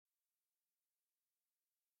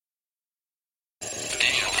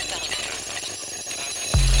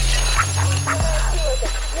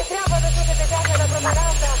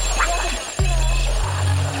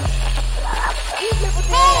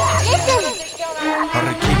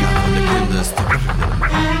Harkinga van de kundes te vervullen.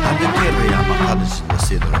 En de Kiriama hadden ze de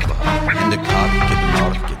sidderba. En de karke de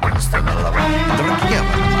norke de stenalaba. En de Harkinga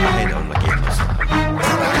van de Maheda och Lagemus.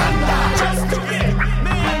 Propaganda! Just to get me!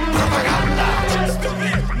 Propaganda! Just to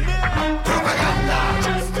get me! Propaganda!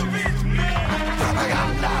 Just to get me!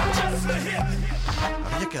 Propaganda! Just to hit me!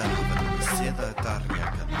 Harkinga van de seda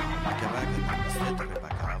tarjakan. Kavakan van de seda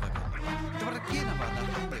repakavakan. De Harkinga van de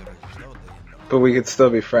Harkinga. But we could still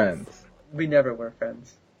be friends. We never were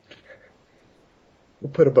friends.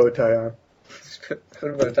 We'll put a bow tie on. Put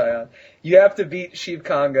a bow tie on. You have to beat Sheep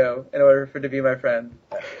Congo in order for to be my friend.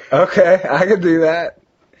 Okay, I could do that.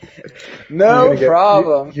 No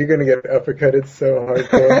problem. You're gonna get uppercutted so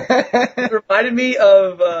hardcore. It reminded me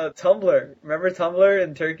of Tumblr. Remember Tumblr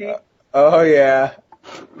in Turkey? Oh yeah.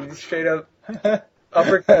 You just straight up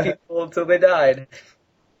uppercut people until they died.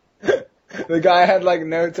 The guy had like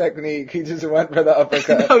no technique. He just went for the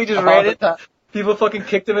uppercut. No, he just ran it. People fucking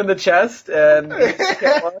kicked him in the chest, and he just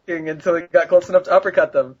kept walking until he got close enough to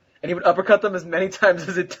uppercut them. And he would uppercut them as many times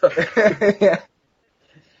as it took. Yeah.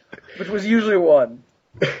 Which was usually one.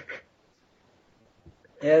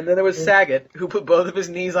 And then there was Saget, who put both of his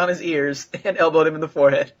knees on his ears and elbowed him in the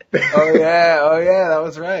forehead. Oh yeah, that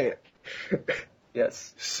was right.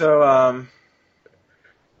 Yes. So,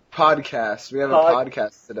 podcast. We have a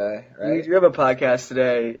podcast today, right? We do have a podcast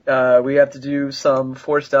today. We have to do some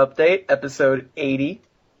Forced Update, episode 80.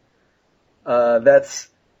 That's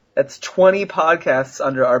 20 podcasts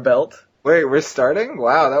under our belt. Wait, we're starting?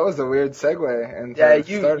 Wow, that was a weird segue. Yeah,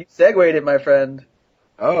 you segued it, my friend.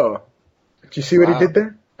 Oh. Did you see what he did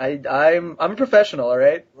there? I'm a professional, all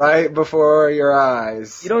right? Right before your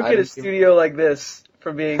eyes. You don't get a studio like this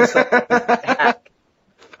from being some hack.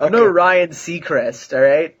 I'm no Ryan Seacrest, all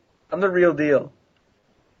right? I'm the real deal.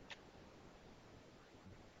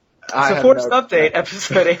 So Forced Update,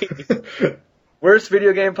 episode 80. Worst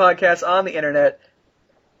video game podcast on the internet.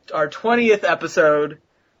 Our 20th episode.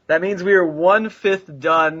 That means we are 1/5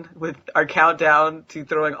 done with our countdown to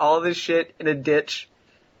throwing all this shit in a ditch.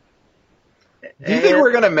 Do you think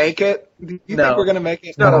we're going to make it? Do you think we're going to make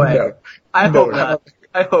it? No way. I hope not.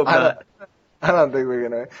 I hope not. I don't think we're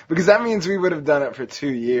going to. Because that means we would have done it for 2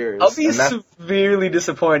 years. I'll be severely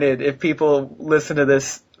disappointed if people listen to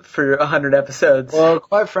this for 100 episodes. Well,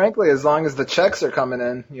 quite frankly, as long as the checks are coming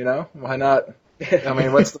in, why not? I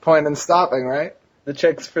mean, what's the point in stopping, right? The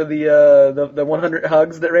checks for the 100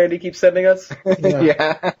 hugs that Randy keeps sending us?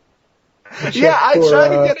 Yeah. Yeah, I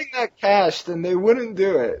tried getting that cashed and they wouldn't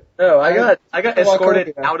do it. No, I got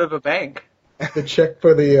escorted out of a bank. The check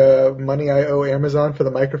for the money I owe Amazon for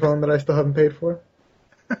the microphone that I still haven't paid for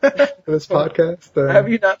this podcast. Have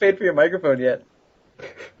you not paid for your microphone yet?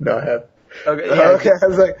 No, I have. Okay, yeah. Okay, I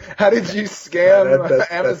was like, how did you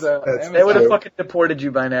scam Amazon? They would have fucking deported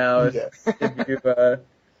you by now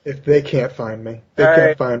if they can't find me. They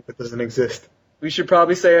can't find what doesn't exist. We should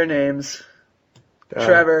probably say our names.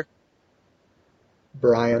 Trevor.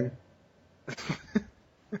 Brian.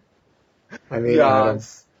 I mean,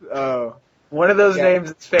 Yaz. Oh. One of those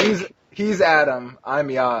names is fake. He's Adam. I'm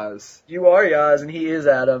Yaz. You are Yaz, and he is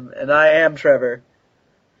Adam, and I am Trevor.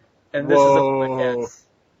 And this is a podcast.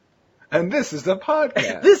 And this is a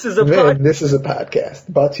podcast. This is a podcast. This is a podcast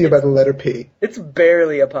brought to you by the letter P. It's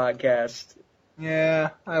barely a podcast. Yeah,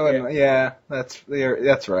 I wouldn't. Yeah, that's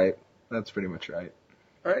right. That's pretty much right.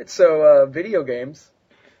 All right, so video games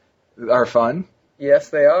are fun. Yes,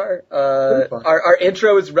 they are. Our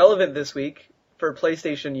intro is relevant this week for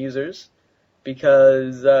PlayStation users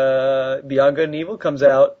because Beyond Good and Evil comes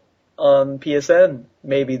out on PSN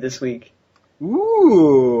maybe this week.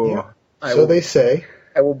 Ooh. Yeah. So they say.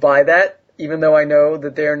 I will buy that, even though I know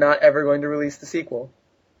that they're not ever going to release the sequel.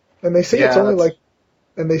 And they say it's only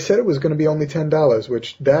and they said it was going to be only $10,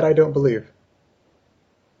 which that I don't believe.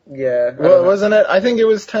 Yeah. Well, wasn't it? I think it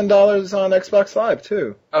was $10 on Xbox Live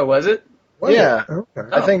too. Oh, was it? Yeah.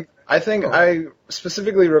 Okay. I think I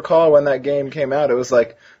specifically recall when that game came out, it was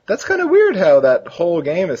like, that's kind of weird how that whole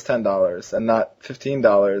game is $10 and not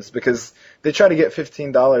 $15 because they try to get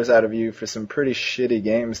 $15 out of you for some pretty shitty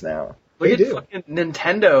games now. Look at fucking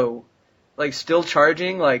Nintendo, still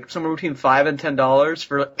charging, somewhere between $5 and $10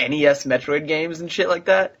 for NES Metroid games and shit like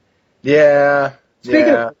that. Yeah. Speaking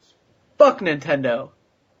of, fuck Nintendo.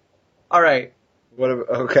 Alright.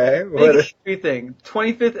 Okay. Big thing.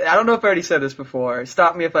 25th, I don't know if I already said this before.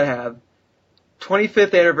 Stop me if I have.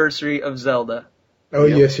 25th anniversary of Zelda. Oh,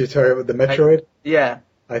 yes, you're talking about the Metroid? Yeah.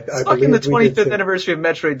 I fucking the 25th anniversary of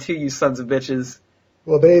Metroid 2, you sons of bitches.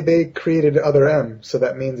 Well, they created Other M, so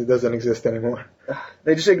that means it doesn't exist anymore.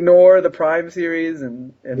 They just ignore the Prime series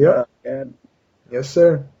and Yes,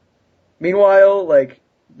 sir. Meanwhile,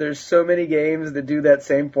 there's so many games that do that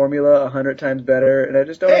same formula 100 times better, and I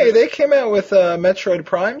just don't. Hey, they came out with a Metroid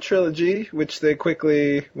Prime trilogy, which they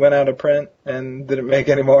quickly went out of print and didn't make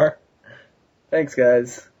anymore. Thanks,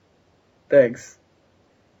 guys. Thanks.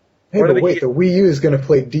 Hey, but wait, the Wii U is going to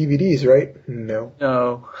play DVDs, right? No.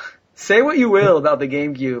 No. Say what you will about the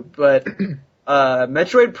GameCube, but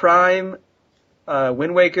Metroid Prime,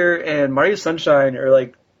 Wind Waker, and Mario Sunshine are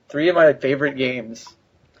like 3 of my favorite games.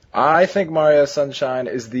 I think Mario Sunshine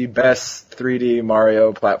is the best 3D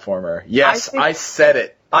Mario platformer. Yes, I said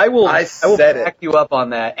it. I will back you up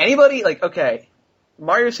on that. Anybody, like, okay,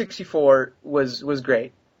 Mario 64 was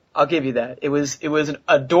great. I'll give you that. It was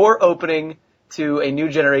a door opening to a new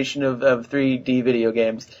generation of 3D video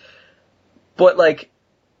games. But, like,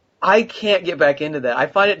 I can't get back into that. I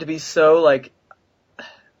find it to be so, like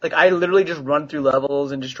I literally just run through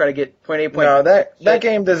levels and just try to get point A, point B. No, that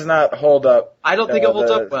game does not hold up. I don't think it holds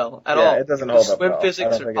up well at all. Yeah, it doesn't hold up well. Swim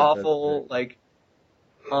physics are awful. Like,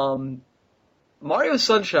 Mario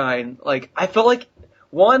Sunshine, like, I felt like,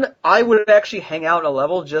 one, I would actually hang out in a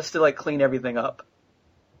level just to, like, clean everything up.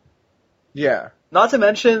 Yeah. Not to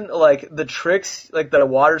mention, like, the tricks, like the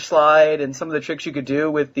water slide and some of the tricks you could do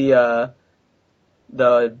with the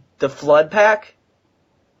flood pack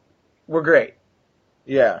were great.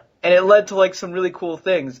 Yeah. And it led to, like, some really cool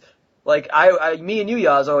things. Like, me and you,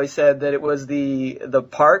 Yaz, always said that it was the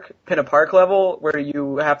Pinna Park level where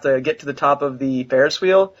you have to get to the top of the Ferris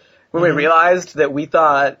wheel. When we realized that we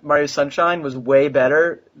thought Mario Sunshine was way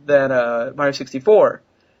better than Mario 64.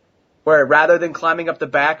 Where rather than climbing up the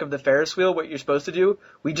back of the Ferris wheel, what you're supposed to do,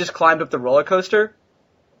 we just climbed up the roller coaster.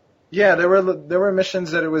 Yeah, there were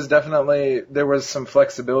missions that it was definitely, there was some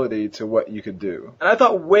flexibility to what you could do. And I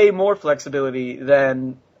thought way more flexibility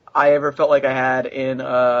than I ever felt like I had in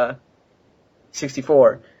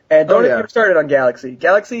 64. And don't get started on Galaxy.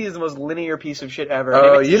 Galaxy is the most linear piece of shit ever.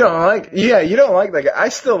 Oh, you don't like I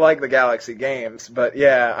still like the Galaxy games, but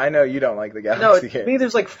yeah, I know you don't like the Galaxy games. To me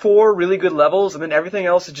there's like 4 really good levels, and then everything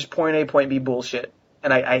else is just point A, point B bullshit.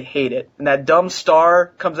 And I hate it. And that dumb star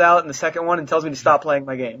comes out in the second one and tells me to stop playing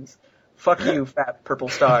my games. Fuck you, fat purple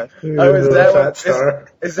star.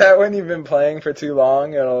 Is that when you've been playing for too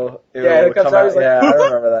long? It comes out. Like, I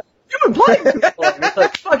remember that. You've been playing too long. It's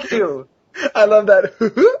like, fuck you. I love that.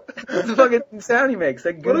 It's the fucking sound he makes.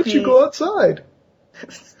 That goofy... Why don't you go outside?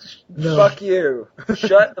 No. Fuck you.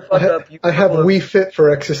 Shut the fuck up. I have Wii Fit for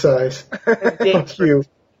exercise. Fuck you.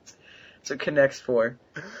 That's what Kinect's for.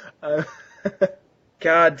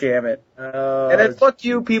 God damn it. And then fuck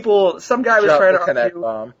you, people. Some guy was trying to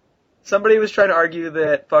argue. Somebody was trying to argue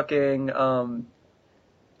that fucking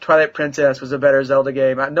Twilight Princess was a better Zelda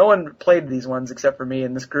game. No one played these ones except for me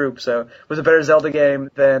in this group, so it was a better Zelda game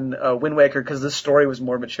than Wind Waker because the story was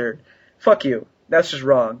more mature. Fuck you. That's just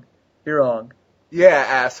wrong. You're wrong. Yeah,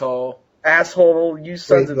 asshole. Asshole, you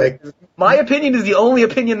sons of bitches. My opinion is the only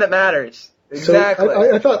opinion that matters. Exactly.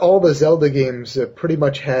 So I thought all the Zelda games pretty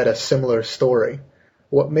much had a similar story.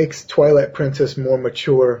 What makes Twilight Princess more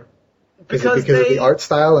mature? Is it because of the art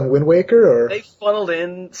style in Wind Waker, or they funneled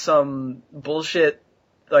in some bullshit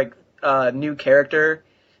like new character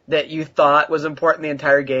that you thought was important the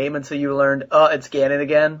entire game until you learned, it's Ganon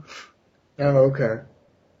again. Oh, okay.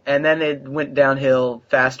 And then it went downhill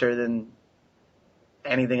faster than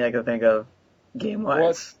anything I could think of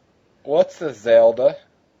game-wise. What's the Zelda?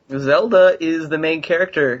 Zelda is the main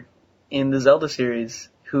character in the Zelda series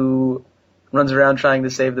who runs around trying to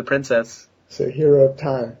save the princess. So Hero of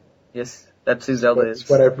Time. Yes, that's who Zelda is. That's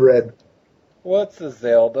what I've read. What's the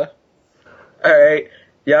Zelda? Alright,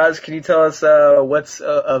 Yaz, can you tell us what's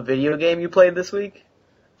a video game you played this week?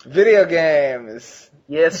 Video games!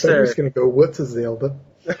 Yes, sir. I'm just going to go, what's a Zelda?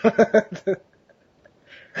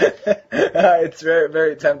 It's very,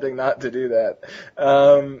 very tempting not to do that.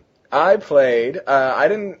 I played, I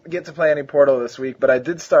didn't get to play any Portal this week, but I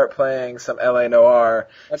did start playing some LA Noire.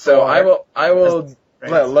 That's so Lenore. I will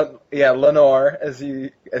Lenore, as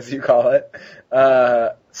you call it.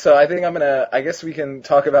 So I think I guess we can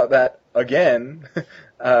talk about that again,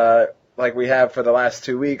 like we have for the last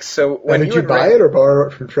 2 weeks. So when did you buy it or borrow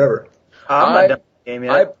it from Trevor? I'm not done with the game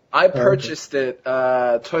yet. I purchased it.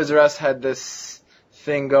 Toys R Us had this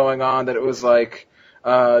thing going on that it was like,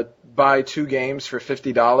 buy 2 games for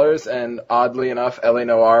 $50, and oddly enough, LA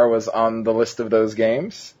Noire was on the list of those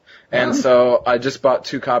games. And so I just bought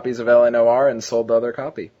 2 copies of LA Noire and sold the other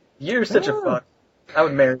copy. You're such a fuck. I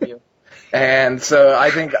would marry you. And so I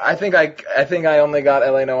think I only got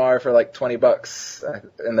LA Noire for like $20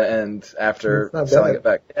 in the end after selling it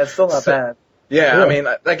back. Yeah, it's still not bad. Yeah, I mean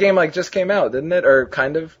that game like just came out, didn't it? Or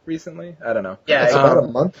kind of recently? I don't know. Yeah, it's about a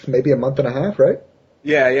month, maybe a month and a half, right?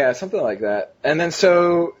 Yeah, something like that. And then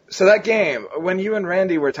so that game, when you and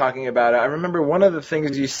Randy were talking about it, I remember one of the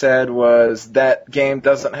things you said was that game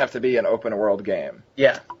doesn't have to be an open world game.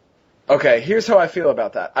 Yeah. Okay, here's how I feel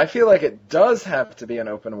about that. I feel like it does have to be an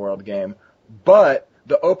open world game, but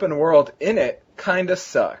the open world in it kind of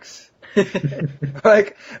sucks.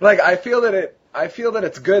 like I feel that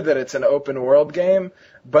it's good that it's an open world game,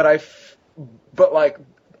 but like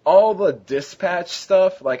all the dispatch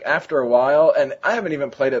stuff, like after a while, and I haven't even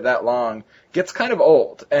played it that long, gets kind of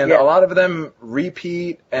old, and a lot of them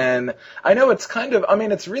repeat, and I know it's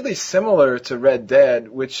it's really similar to Red Dead,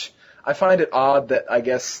 which I find it odd that I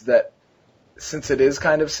guess that since it is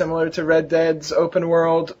kind of similar to Red Dead's open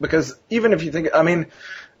world, because even if you think,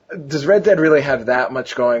 does Red Dead really have that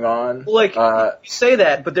much going on? Like, you say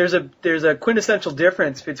that, but there's a quintessential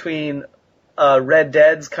difference between Red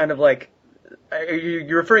Dead's kind of like,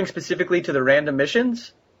 you're referring specifically to the random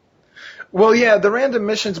missions? Well, yeah, the random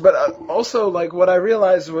missions, but also, like, what I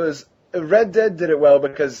realized was Red Dead did it well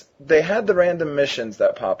because they had the random missions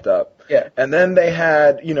that popped up. Yeah. And then they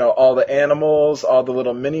had, all the animals, all the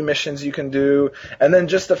little mini missions you can do, and then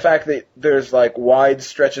just the fact that there's, like, wide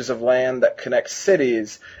stretches of land that connect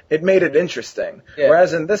cities, it made it interesting. Yeah.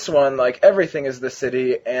 Whereas in this one, like, everything is the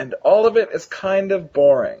city, and all of it is kind of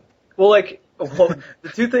boring. Well,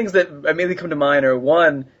 the two things that immediately come to mind are,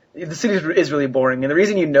 one, the city is really boring, and the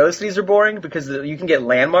reason you know cities are boring because you can get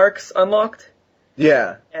landmarks unlocked.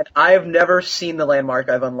 Yeah. And I have never seen the landmark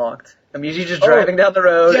I've unlocked. I'm usually just driving down the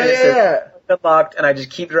road, and it says unlocked, and I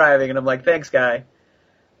just keep driving, and I'm like, thanks, guy.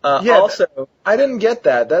 Also, I didn't get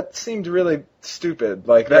that. That seemed really stupid,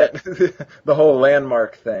 that the whole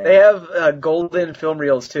landmark thing. They have golden film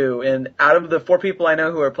reels, too, and out of the 4 people I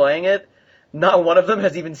know who are playing it, not one of them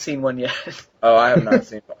has even seen one yet. Oh, I have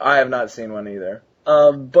not seen one either.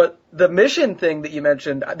 But the mission thing that you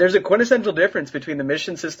mentioned, there's a quintessential difference between the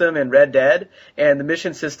mission system in Red Dead and the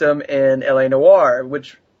mission system in L.A. Noire,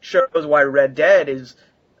 which shows why Red Dead's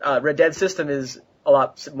system is a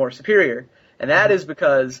lot more superior. And that is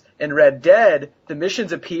because in Red Dead, the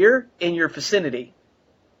missions appear in your vicinity.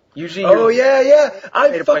 Usually I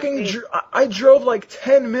drove like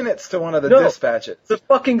 10 minutes to one of the dispatches. The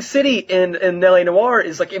fucking city in L.A. Noire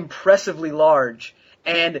is like impressively large,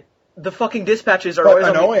 and the fucking dispatches are always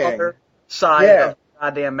annoying. On the other side of the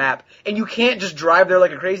goddamn map. And you can't just drive there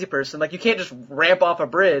like a crazy person. Like, you can't just ramp off a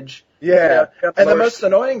bridge. Yeah. And the most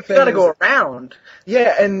annoying thing is you gotta go around.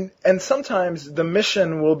 Yeah, and sometimes the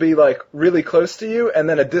mission will be, like, really close to you, and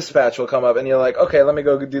then a dispatch will come up, and you're like, okay, let me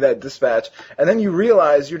go do that dispatch. And then you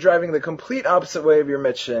realize you're driving the complete opposite way of your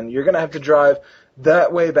mission. You're gonna have to drive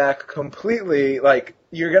that way back completely. Like,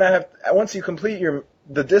 you're gonna have, once you complete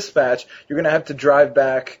the dispatch, you're gonna have to drive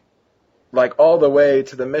back, like, all the way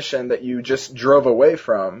to the mission that you just drove away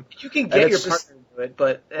from. You can get your partner into it,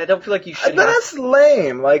 but I don't feel like you should. That's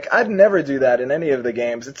lame. Like, I'd never do that in any of the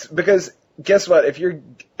games. It's because, guess what?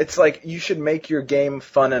 It's like, you should make your game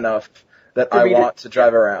fun enough that I want to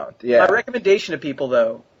drive around. Yeah. My recommendation to people,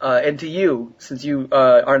 though, and to you, since you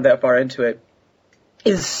aren't that far into it,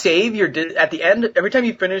 is save your, at the end, every time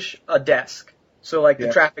you finish a desk, so like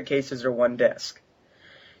the traffic cases are one desk,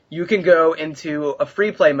 you can go into a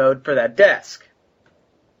free play mode for that desk.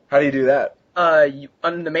 How do you do that?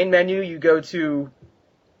 On the main menu, you go to,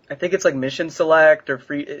 I think it's like mission select or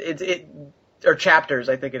free, or chapters,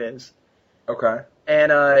 I think it is. Okay.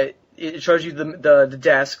 And it shows you the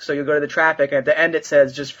desk, so you'll go to the traffic, and at the end it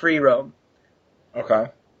says just free roam. Okay.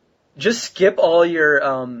 Just skip all your,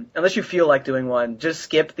 unless you feel like doing one, just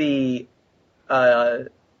skip the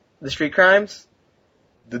street crimes.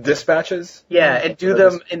 The dispatches? Yeah, and do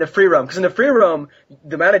them in the free roam. Because in the free roam,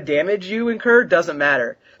 the amount of damage you incur doesn't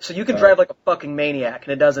matter. So you can drive like a fucking maniac,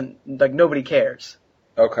 and it doesn't, like, nobody cares.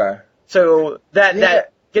 Okay. So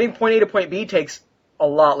that getting point A to point B takes a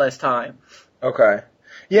lot less time. Okay.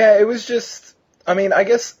 Yeah, it was just, I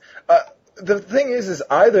guess, the thing is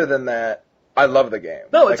either than that, I love the game.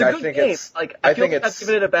 No, it's a good game. I think it's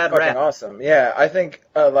given it a bad rap. Awesome. Yeah, I think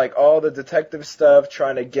like all the detective stuff,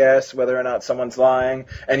 trying to guess whether or not someone's lying,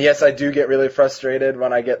 and yes, I do get really frustrated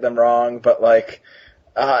when I get them wrong, but like,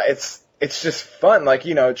 it's just fun. Like,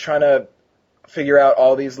 trying to figure out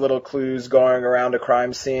all these little clues going around a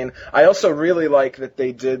crime scene. I also really like that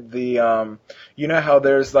they did the, you know how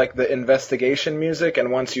there's like the investigation music,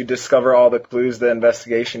 and once you discover all the clues, the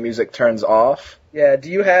investigation music turns off. Yeah,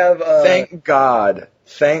 do you have... Thank God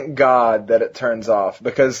that it turns off,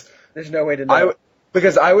 because... There's no way to know.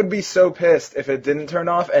 Because I would be so pissed if it didn't turn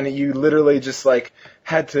off and you literally just like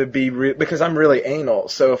had to be because I'm really anal.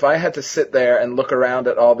 So if I had to sit there and look around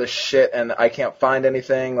at all this shit and I can't find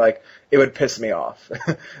anything, like it would piss me off.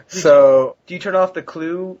 So do you turn off the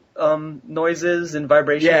clue noises and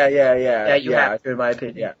vibrations? Yeah. Yeah, you have to, in my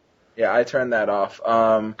opinion. Yeah, I turned that off.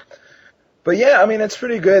 But yeah, I mean, it's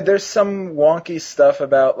pretty good. There's some wonky stuff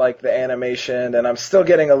about like the animation, and I'm still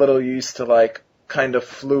getting a little used to like kind of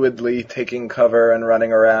fluidly taking cover and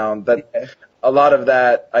running around. But a lot of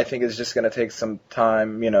that I think is just going to take some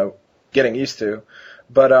time, getting used to.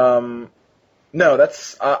 But no,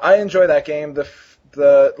 I enjoy that game.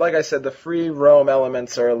 The like I said, the free roam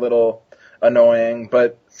elements are a little annoying,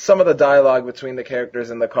 but some of the dialogue between the characters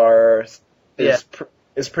in the car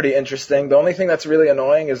is pretty interesting. The only thing that's really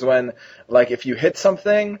annoying is when, like, if you hit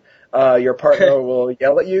something, your partner will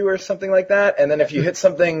yell at you or something like that, and then if you hit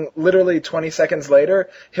something literally 20 seconds later,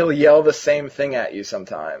 he'll yell the same thing at you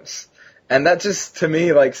sometimes. And that just, to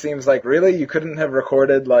me, like, seems like, really? You couldn't have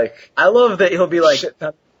recorded, like... I love that he'll be like,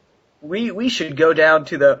 we should go down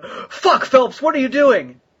to the, fuck, Phelps, what are you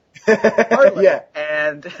doing? Yeah.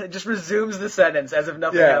 And just resumes the sentence as if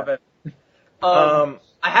nothing happened.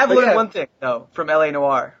 I have learned one thing, though, from L.A.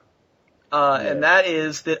 Noire, and that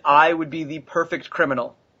is that I would be the perfect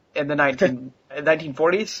criminal in the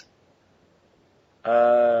 1940s.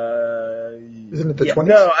 Isn't it the 20s?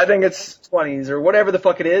 No, I think it's 20s or whatever the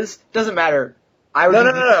fuck it is. Doesn't matter.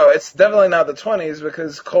 No. It's definitely not the 20s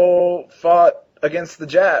because Cole fought against the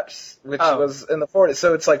Japs, which was in the 40s,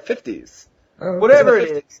 so it's like 50s. Whatever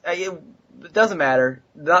it is, it doesn't matter.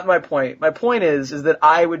 Not my point. My point is that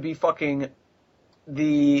I would be fucking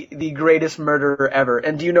the greatest murderer ever.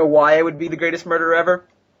 And do you know why I would be the greatest murderer ever?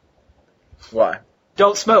 Why?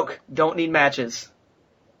 Don't smoke. Don't need matches.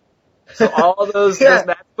 So all those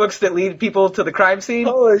matchbooks that lead people to the crime scene.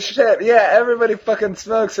 Holy shit! Yeah, everybody fucking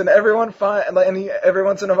smokes, and every once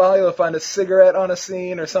in a while you'll find a cigarette on a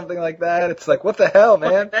scene or something like that. It's like, what the hell,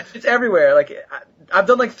 man? It's everywhere. Like I've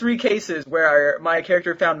done like 3 cases where my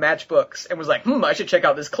character found matchbooks and was like, I should check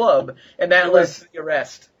out this club, and that led to the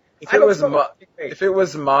arrest. If it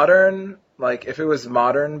was modern, like if it was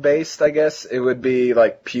modern based, I guess it would be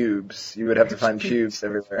like pubes. You would have to find pubes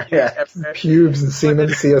everywhere. Yeah, pubes and semen,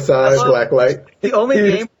 CSI, Blacklight. The only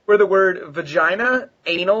game where the word vagina,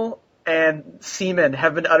 anal, and semen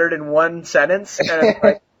have been uttered in one sentence, and it's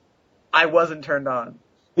like, I wasn't turned on.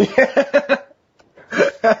 Yeah.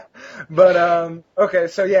 But, okay,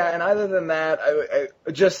 so yeah, and other than that, I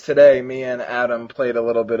just today, me and Adam played a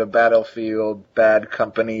little bit of Battlefield Bad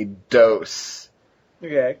Company DOS.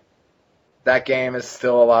 Okay. That game is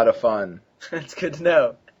still a lot of fun. That's good to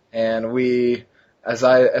know. And we, as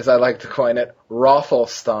I like to coin it, raffle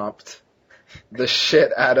stomped the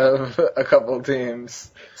shit out of a couple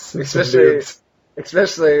teams.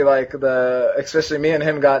 Especially me and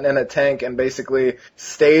him got in a tank and basically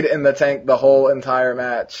stayed in the tank the whole entire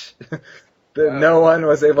match. No one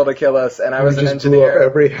was able to kill us, and I was an engineer. Blew up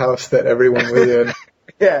every house that everyone was in.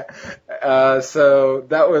 Yeah. So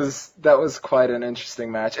that was quite an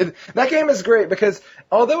interesting match. That game is great because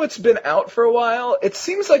although it's been out for a while, it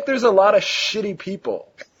seems like there's a lot of shitty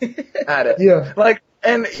people at it. Yeah.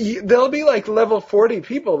 And there'll be like level 40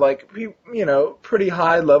 people, like, pretty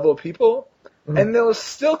high level people. And they'll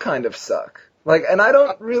still kind of suck. And I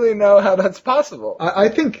don't really know how that's possible. I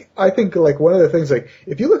think like one of the things, like,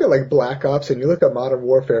 if you look at like Black Ops and you look at Modern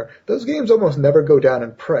Warfare, those games almost never go down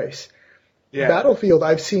in price. Yeah. Battlefield,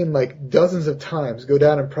 I've seen like dozens of times go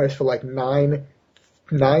down in price for like $9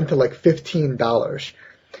 to like $15.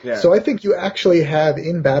 Yeah. So I think you actually have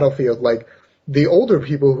in Battlefield like the older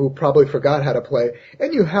people who probably forgot how to play,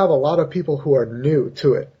 and you have a lot of people who are new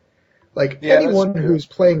to it. Like, anyone who's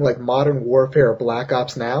playing, like, Modern Warfare or Black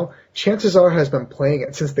Ops now, chances are has been playing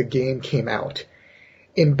it since the game came out.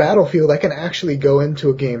 In Battlefield, I can actually go into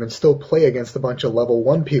a game and still play against a bunch of level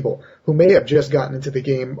 1 people who may have just gotten into the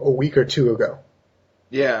game a week or 2 ago.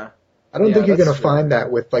 Yeah. I don't think you're going to find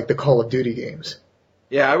that with, like, the Call of Duty games.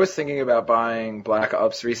 Yeah, I was thinking about buying Black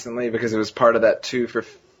Ops recently because it was part of that 2 for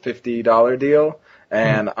 $50 deal,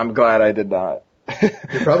 and I'm glad I did not.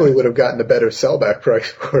 You probably would have gotten a better sellback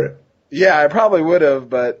price for it. Yeah, I probably would have,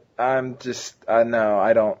 but I'm just, no,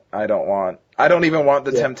 I don't even want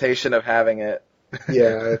the temptation of having it.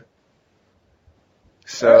 Yeah.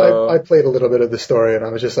 So I played a little bit of the story and I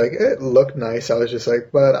was just like, it looked nice. I was just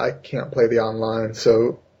like, but I can't play the online.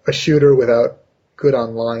 So a shooter without good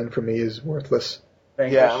online for me is worthless.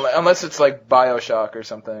 Yeah, unless it's like BioShock or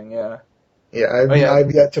something, yeah. Yeah,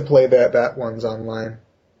 I've yet to play that one's online.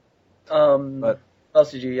 What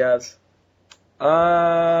else did you guys?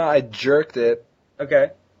 I jerked it. Okay.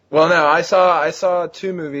 Well, no, I saw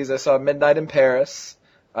 2 movies. I saw Midnight in Paris,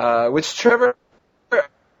 which Trevor. Is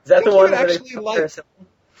that the one that actually like?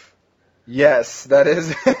 Yes, that is.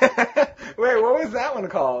 Wait, what was that one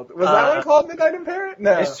called? Was that one called Midnight in Paris?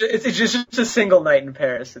 No. It's just a single night in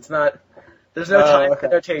Paris. It's not. There's no time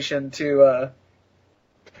notation to.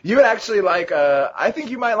 You would actually like. I think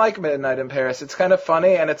you might like Midnight in Paris. It's kind of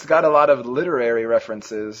funny and it's got a lot of literary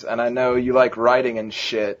references. And I know you like writing and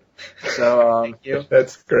shit. So Thank you.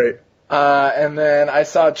 That's great. And then I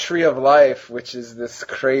saw Tree of Life, which is this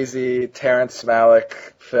crazy Terrence Malick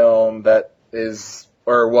film that is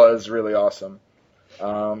or was really awesome.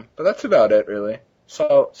 But that's about it, really.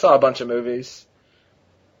 Saw a bunch of movies.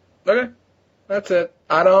 Okay, that's it.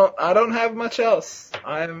 I don't have much else.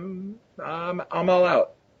 I'm all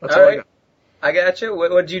out. That's all right. I got you.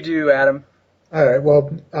 What'd you do, Adam? All right.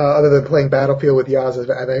 Well, other than playing Battlefield with Yaz,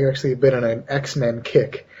 I've actually been on an X-Men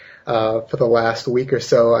kick. For the last week or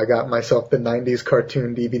so, I got myself the 90s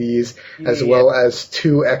cartoon DVDs, as well as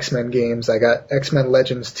 2 X-Men games. I got X-Men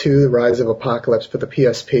Legends 2, The Rise of Apocalypse for the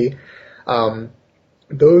PSP.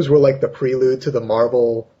 Those were like the prelude to the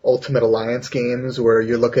Marvel Ultimate Alliance games, where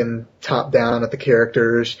you're looking top down at the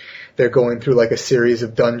characters. They're going through like a series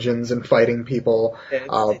of dungeons and fighting people.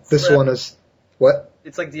 This one is... What?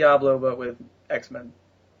 It's like Diablo, but with X-Men.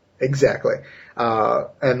 Exactly.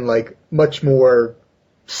 And like much more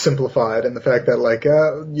simplified in the fact that like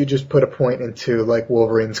you just put a point into like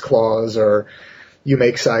Wolverine's claws, or you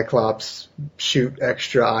make Cyclops shoot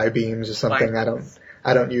extra eye beams or something.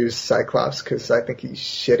 I don't use Cyclops because I think he's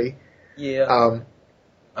shitty. Yeah.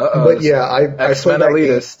 But yeah, I play that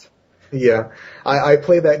elitist. Game. Yeah, I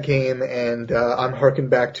play that game, and I'm harking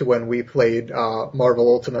back to when we played Marvel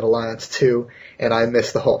Ultimate Alliance 2, and I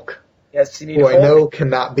miss the Hulk. Yes, you need who Hulk. I know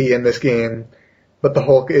cannot be in this game, but the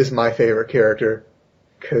Hulk is my favorite character.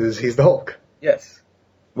 Because he's the Hulk. Yes.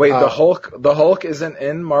 Wait, the Hulk isn't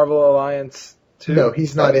in Marvel Alliance 2? No,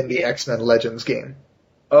 he's not in the X-Men Legends game.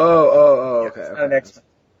 Okay. It's not an X-Men.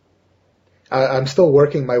 I'm still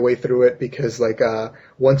working my way through it because, like,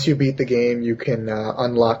 once you beat the game, you can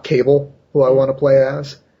unlock Cable, who I want to play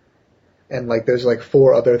as. And, like, there's, like,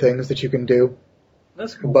 4 other things that you can do.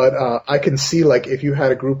 That's cool. But I can see, like, if you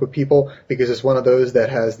had a group of people, because it's one of those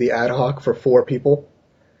that has the ad hoc for 4 people,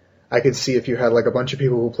 I could see if you had like a bunch of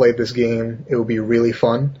people who played this game, it would be really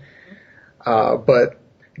fun. But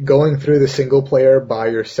going through the single player by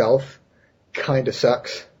yourself kind of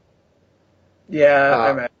sucks. Yeah,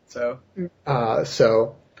 I imagine so.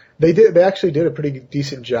 So they actually did a pretty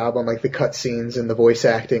decent job on like the cutscenes and the voice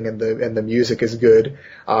acting, and the music is good.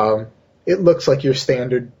 It looks like your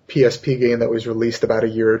standard PSP game that was released about a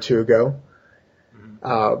year or 2 ago.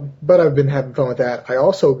 But I've been having fun with that. I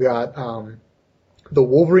also got the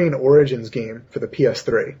Wolverine Origins game for the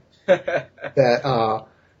PS3. That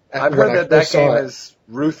I've heard that game is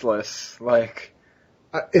ruthless. Like,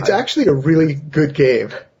 it's actually a really good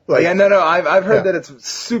game. Like, yeah, no, I've heard that it's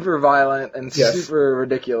super violent and super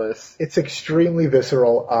ridiculous. It's extremely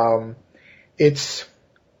visceral. It's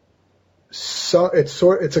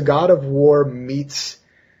a God of War meets.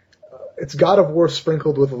 It's God of War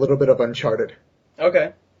sprinkled with a little bit of Uncharted.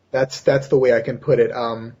 Okay. That's the way I can put it.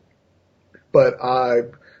 But I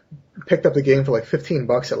picked up the game for like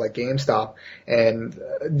 $15 at like GameStop and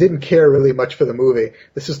didn't care really much for the movie.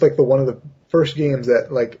 This is like one of the first games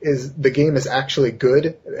that like the game is actually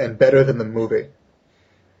good and better than the movie.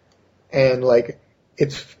 And like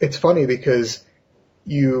it's funny because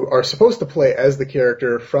you are supposed to play as the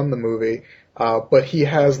character from the movie, but he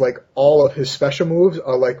has like all of his special moves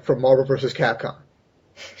are like from Marvel vs. Capcom.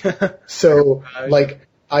 So like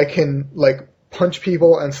I can like punch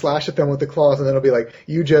people and slash at them with the claws, and then it'll be like,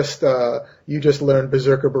 you just learned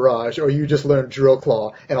Berserker Barrage, or you just learned Drill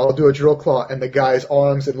Claw, and I'll do a Drill Claw, and the guy's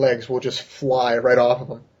arms and legs will just fly right off of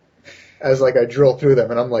him as like I drill through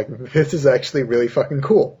them, and I'm like, this is actually really fucking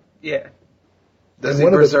cool. Yeah. Does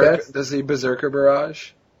he Berserker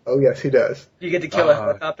Barrage? Oh yes, he does. You get to kill a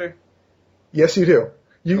helicopter? Yes, you do.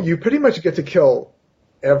 You pretty much get to kill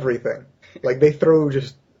everything. Like they throw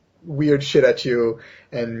just weird shit at you,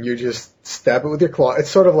 and you just stab it with your claw.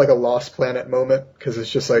 It's sort of like a Lost Planet moment, because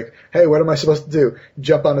it's just like, hey, what am I supposed to do?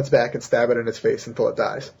 Jump on its back and stab it in its face until it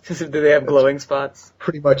dies. Do they have glowing spots?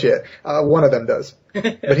 Pretty much it. One of them does.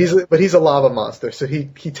 But he's a lava monster, so he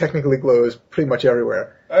technically glows pretty much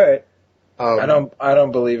everywhere. Alright. I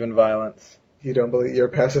don't believe in violence. You don't believe you're a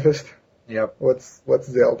pacifist? Yep. What's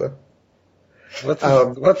Zelda?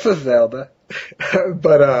 What's a Zelda?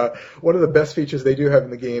 But one of the best features they do have in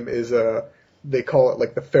the game is they call it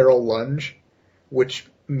like the feral lunge, which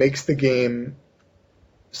makes the game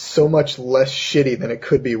so much less shitty than it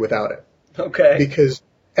could be without it. Okay. Because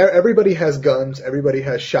everybody has guns, everybody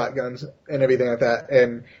has shotguns and everything like that,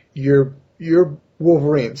 and you're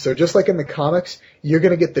Wolverine. So just like in the comics, you're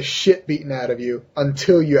going to get the shit beaten out of you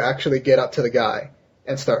until you actually get up to the guy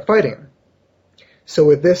and start fighting him. So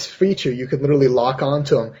with this feature, you can literally lock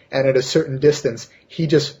onto him, and at a certain distance, he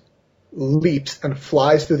just leaps and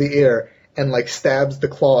flies through the air and like stabs the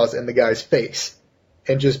claws in the guy's face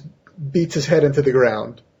and just beats his head into the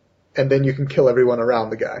ground, and then you can kill everyone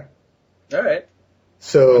around the guy. All right.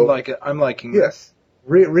 So I'm liking this.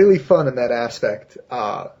 Really fun in that aspect.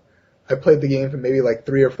 I played the game for maybe like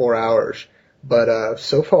 3 or 4 hours, but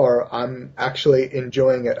so far I'm actually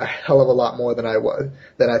enjoying it a hell of a lot more than I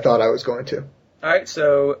thought I was going to. All right,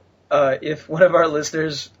 so if one of our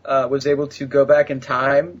listeners was able to go back in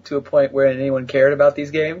time to a point where anyone cared about these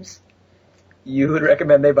games, you would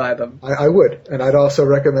recommend they buy them. I would, and I'd also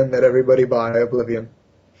recommend that everybody buy Oblivion.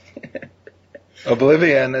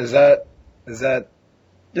 Oblivion, is that It's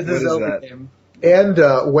a Zelda game. And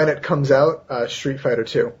when it comes out, Street Fighter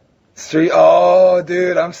 2. Oh,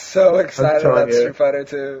 dude, I'm so excited about Street Fighter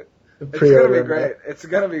 2. It's gonna be great. It's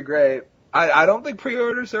gonna be great. I don't think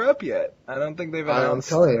pre-orders are up yet. I don't think they've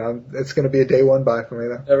announced. I'm telling you, it's gonna be a day one buy for me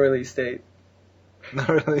though. No release date. No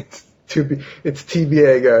release. It's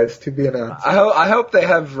TBA, guys. To be announced. I hope they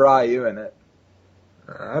have Ryu in it.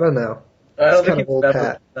 I don't know. I don't it's think kind of old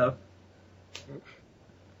hat. Enough.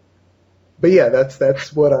 But yeah,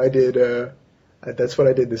 that's what I did. That's what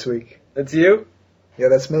I did this week. That's you? Yeah,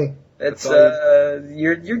 that's me. It's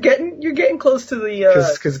you're getting close to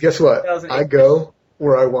the because guess what? I go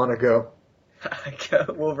where I want to go. I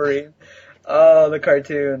go Wolverine. Oh, the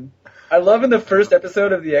cartoon. I love in the first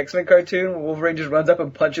episode of the X-Men cartoon when Wolverine just runs up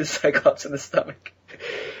and punches Cyclops in the stomach.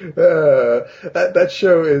 That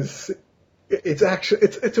show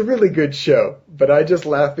it's a really good show, but I just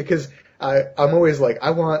laugh because I'm always like,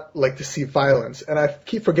 I want like to see violence, and I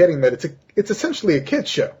keep forgetting that it's essentially a kids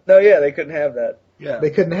show. No, yeah, they couldn't have that. Yeah,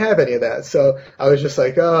 they couldn't have any of that. So I was just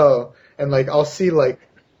like, oh, and like I'll see like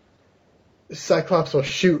Cyclops will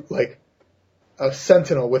shoot like a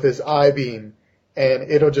Sentinel with his eye beam, and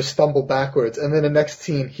it'll just stumble backwards, and then the next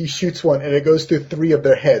scene he shoots one, and it goes through 3 of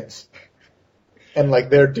their heads, and like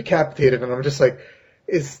they're decapitated, and I'm just like,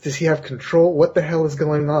 does he have control? What the hell is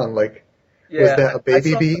going on? Like, was that a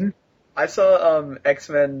baby beam? I saw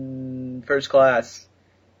X-Men First Class,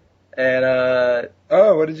 and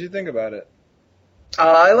what did you think about it?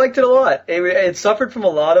 I liked it a lot. It suffered from a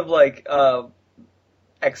lot of like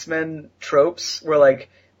X-Men tropes, where like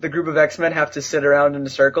the group of X-Men have to sit around in a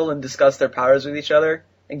circle and discuss their powers with each other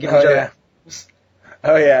and give each other names.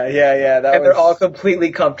 Oh yeah. They're all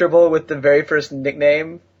completely comfortable with the very first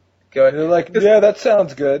nickname. They're like, yeah, that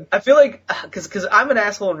sounds good. I feel like, cause I'm an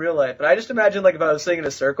asshole in real life, but I just imagine like if I was sitting in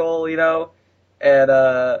a circle, you know, and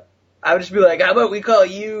I would just be like, how about we call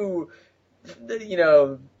you, you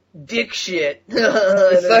know, dick shit.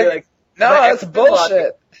 It's like, no, that's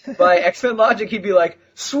bullshit. By X-Men logic, he'd be like,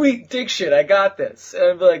 sweet dick shit, I got this. And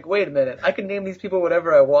I'd be like, wait a minute, I can name these people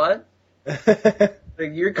whatever I want?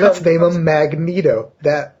 Like, let's name him Magneto.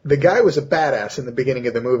 The guy was a badass in the beginning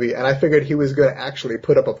of the movie, and I figured he was going to actually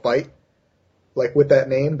put up a fight, like with that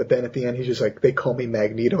name. But then at the end, he's just like, they call me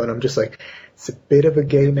Magneto, and I'm just like, it's a bit of a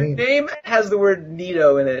gay name. The name has the word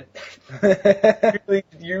Nito in it.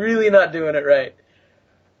 You're really not doing it right.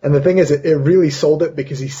 And the thing is, it really sold it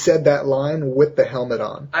because he said that line with the helmet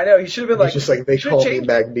on. I know, he should have been like... He's just like, they call me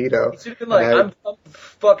Magneto. He should have been like, I'm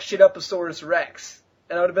fuck shit Uposaurus Rex.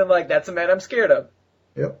 And I would have been like, that's a man I'm scared of.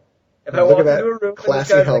 Yep. If I walked into a room classy and this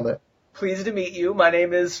guy's helmet. like, pleased to meet you, my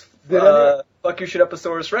name is fuck your shit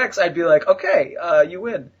Uposaurus Rex, I'd be like, okay, you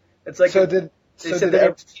win. It's like, they said the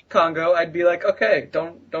name Congo, I'd be like, okay,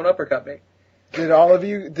 don't uppercut me. Did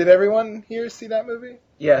everyone here see that movie?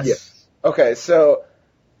 Yes. Okay, so...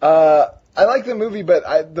 I like the movie,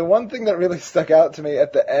 but the one thing that really stuck out to me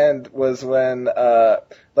at the end was when,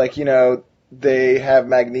 they have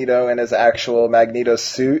Magneto in his actual Magneto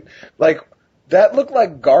suit. Like, that looked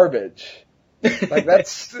like garbage. Like, that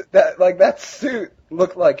suit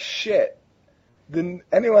looked like shit. Didn't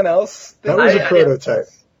anyone else? That was a prototype.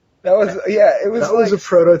 That was, it was That was a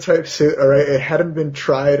prototype suit, alright? It hadn't been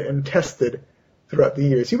tried and tested throughout the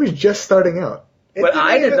years. He was just starting out. But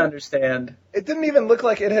I didn't understand. It didn't even look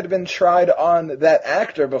like it had been tried on that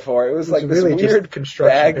actor before. It was like really this weird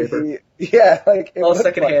construction paper. Yeah, like it all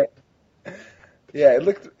secondhand. Yeah, it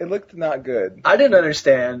looked not good. I didn't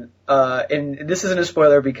understand, and this isn't a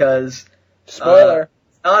spoiler because spoiler.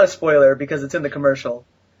 Not a spoiler because it's in the commercial.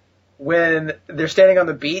 When they're standing on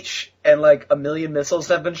the beach and like 1 million missiles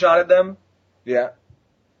have been shot at them. Yeah.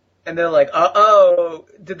 And they're like, uh-oh,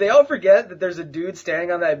 did they all forget that there's a dude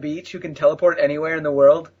standing on that beach who can teleport anywhere in the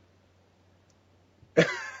world?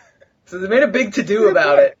 So they made a big to-do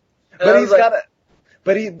about it. But he's got to...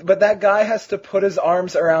 But that guy has to put his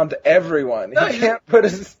arms around everyone. He can't put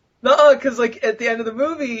his... No, because, like, at the end of the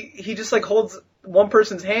movie, he just, like, holds one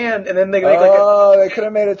person's hand, and then they make, they could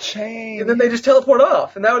have made a chain. And then they just teleport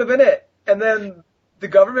off, and that would have been it. And then the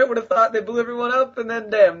government would have thought they blew everyone up, and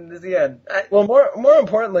then, damn, this is the end. Well, more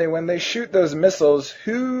importantly, when they shoot those missiles,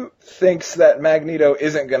 who thinks that Magneto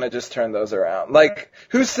isn't going to just turn those around? Like,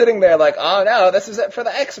 who's sitting there like, oh, no, this is it for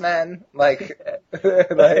the X-Men? Like,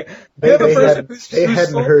 they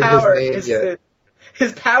hadn't heard his name yet.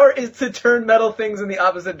 His power is to turn metal things in the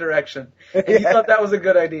opposite direction. And he thought that was a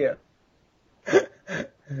good idea.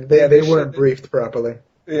 They weren't briefed properly.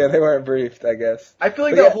 Yeah, they weren't briefed, I guess. I feel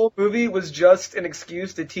like that whole movie was just an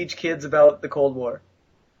excuse to teach kids about the Cold War.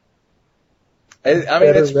 I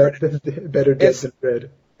mean, better dead than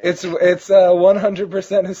red. It's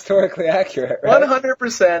 100% historically accurate, right?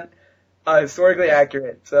 100% historically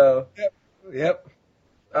accurate. So. Yep.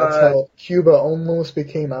 That's how Cuba almost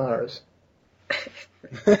became ours.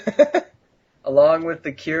 Along with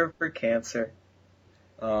the cure for cancer.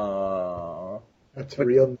 Aww. That's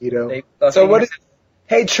real neato. So what?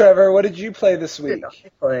 Hey Trevor, what did you play this week?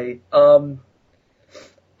 I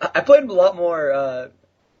played a lot more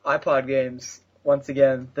iPod games once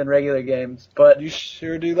again than regular games, but you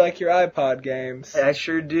sure do like your iPod games. I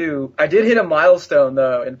sure do. I did hit a milestone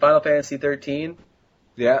though in Final Fantasy 13.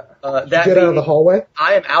 Yeah. Did you get out of the hallway?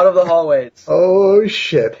 I am out of the hallways. Oh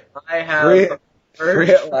shit! I have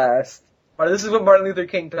free at last. This is what Martin Luther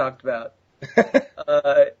King talked about.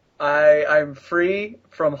 I'm free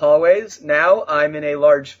from hallways. Now I'm in a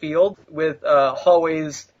large field with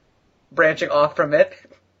hallways branching off from it.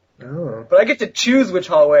 Oh. But I get to choose which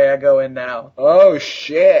hallway I go in now. Oh,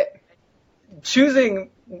 shit.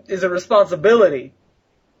 Choosing is a responsibility.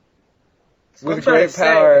 With great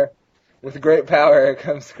power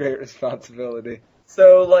comes great responsibility.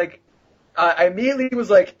 So, like, I immediately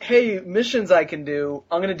was like, hey, missions I can do,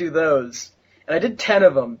 I'm going to do those. And I did 10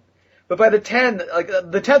 of them. But by the 10, like,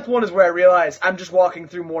 the 10th one is where I realized I'm just walking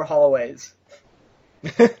through more hallways.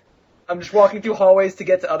 I'm just walking through hallways to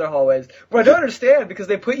get to other hallways. But I don't understand, because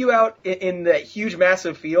they put you out in that huge,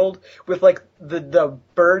 massive field with, like, the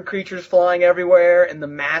bird creatures flying everywhere and the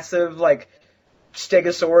massive, like,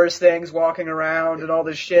 stegosaurus things walking around and all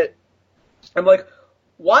this shit. I'm like,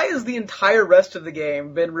 why has the entire rest of the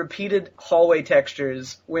game been repeated hallway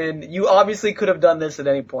textures when you obviously could have done this at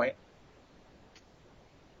any point?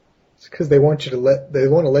 It's because they want to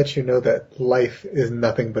let you know that life is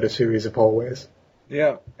nothing but a series of hallways.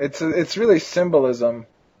 Yeah, it's really symbolism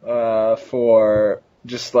for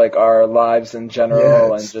just like our lives in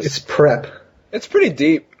general, and it's prep. It's pretty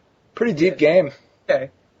deep game. Okay,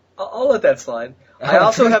 I'll let that slide. I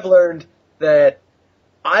also have learned that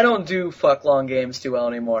I don't do fuck long games too well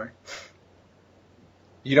anymore.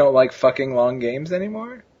 You don't like fucking long games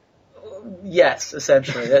anymore? Yes,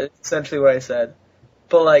 essentially. That's essentially what I said.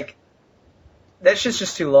 But like, that shit's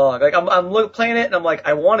just too long. Like, I'm playing it and I'm like,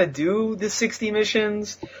 I want to do the 60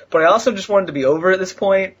 missions, but I also just wanted to be over at this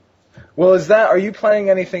point. Well, are you playing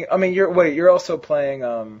anything? I mean, you're also playing,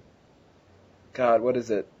 God, what is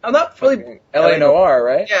it? I'm not really... L.A. Noire,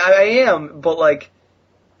 right? Yeah, I am, but like,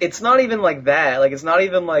 it's not even like that. Like, it's not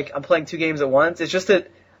even like I'm playing 2 games at once. It's just that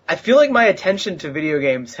I feel like my attention to video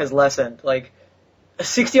games has lessened. Like, a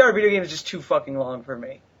 60-hour video game is just too fucking long for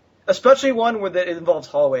me. Especially one where it involves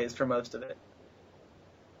hallways for most of it.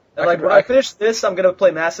 And like, when I finish this, I'm going to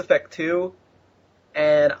play Mass Effect 2,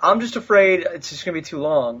 and I'm just afraid it's just going to be too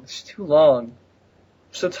long. It's too long. I'm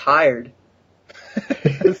so tired.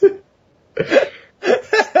 Guys.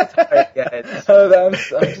 I'm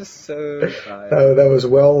just so tired. Oh, that was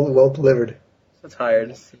well delivered. So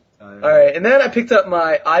tired. Alright, and then I picked up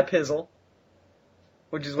my iPizzle,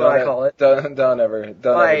 which is what I call it. Don't ever do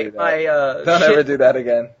that. Don't ever do that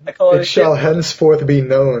again. I call it It shall henceforth be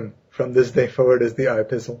known from this day forward as the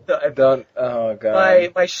iPizzle. Oh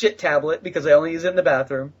god. My shit tablet, because I only use it in the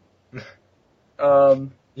bathroom.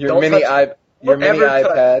 Your mini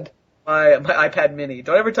iPad. My iPad mini.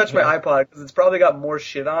 Don't ever touch my iPod, because it's probably got more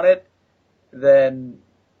shit on it than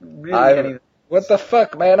really anything. What the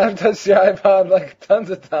fuck, man? I've touched your iPod like tons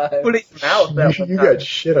of times. Put it in your mouth that You got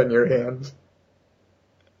shit on your hands.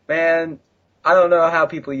 Man, I don't know how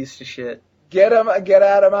people used to shit. Get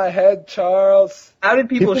out of my head, Charles. How did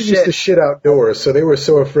people shit? Used to shit outdoors, so they were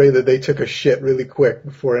so afraid that they took a shit really quick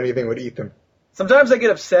before anything would eat them. Sometimes I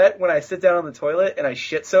get upset when I sit down on the toilet and I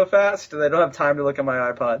shit so fast that I don't have time to look at my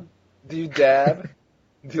iPod. Do you dab?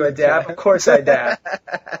 Do I dab? Of course I dab.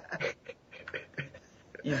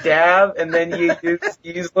 You dab, and then you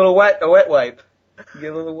use a wet wipe. You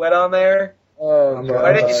get a little wet on there. Oh, I'm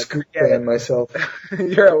a Scoop fan myself.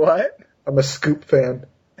 You're a what? I'm a Scoop fan.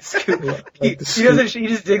 Scoop. He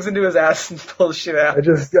just digs into his ass and pulls shit out. I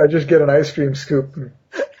just get an ice cream scoop and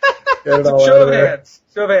get it all Show out of of there. hands.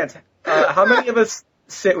 Show of hands. How many of us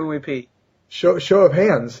sit when we pee? Show of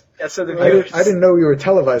hands. Yeah, so the viewers. I didn't know we were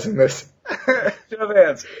televising this. Show of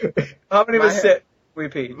hands. How many of us sit when we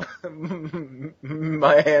pee?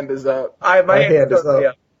 My hand is up. My hand is up.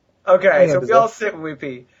 Yeah. Okay, so we all up. sit when we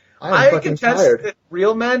pee. I'm fucking tired. That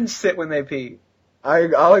real men sit when they pee.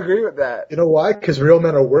 I'll agree with that. You know why? Because real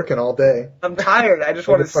men are working all day. I'm tired. I just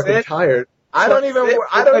want to fucking sit. Tired. I don't even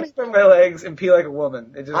my legs and pee like a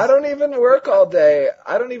woman. I don't even work all day.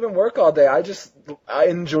 I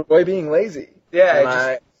enjoy being lazy.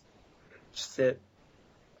 Yeah, just sit.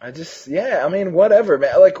 I mean, whatever,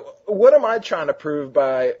 man. Like, what am I trying to prove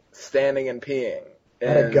by standing and peeing?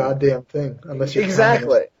 Not a goddamn thing, unless you're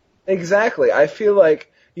Exactly. I feel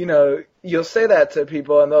like, you'll say that to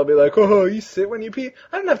people and they'll be like, oh, you sit when you pee?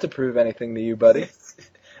 I don't have to prove anything to you, buddy.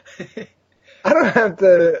 I don't have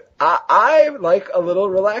to. I like a little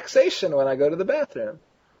relaxation when I go to the bathroom.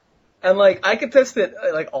 And like, I could test that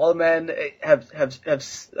like all men have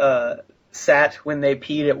sat when they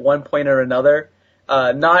peed at one point or another.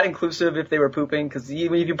 Not inclusive if they were pooping, because if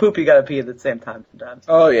you poop, you gotta pee at the same time sometimes.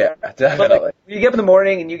 Oh yeah, definitely. But, like, when you get up in the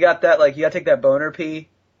morning and you got that, like, you gotta take that boner pee.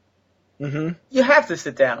 Mm-hmm. You have to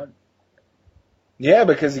sit down. Yeah,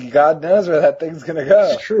 because God knows where that thing's gonna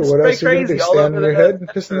go. It's true. What else are you gonna do? Stand on your head and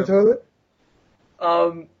piss in the toilet?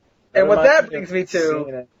 And what that brings me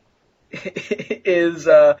to is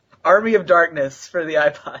Army of Darkness for the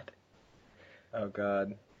iPod. Oh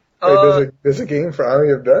God. There's a game for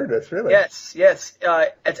Army of Darkness, really? Yes.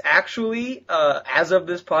 It's actually, as of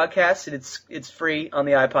this podcast, it's free on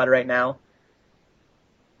the iPod right now.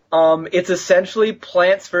 It's essentially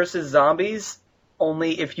Plants vs. Zombies,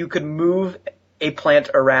 only if you could move a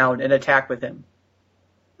plant around and attack with him.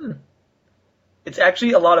 It's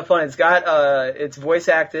actually a lot of fun. It's voice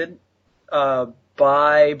acted,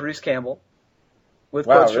 by Bruce Campbell.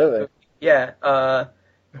 Really? Yeah.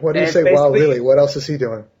 What do you say, wow, really? What else is he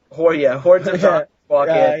doing? Hordes of zombies walk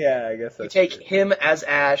in. Yeah, I guess that's You take true. him as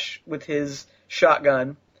Ash with his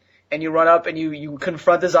shotgun, and you run up and you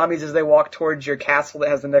confront the zombies as they walk towards your castle that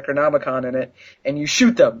has the Necronomicon in it, and you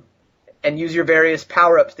shoot them, and use your various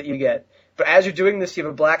power-ups that you get. But as you're doing this, you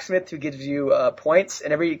have a blacksmith who gives you points,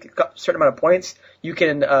 and every certain amount of points, you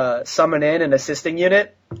can summon in an assisting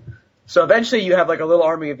unit. So eventually you have like a little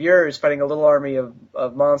army of yours fighting a little army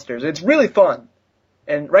of monsters. It's really fun.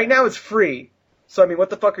 And right now it's free. So, I mean, what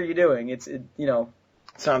the fuck are you doing?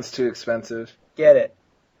 Sounds too expensive. Get it,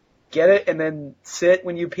 and then sit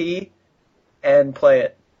when you pee and play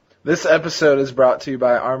it. This episode is brought to you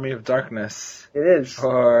by Army of Darkness. It is.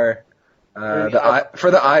 For the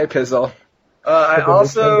iPizzle. I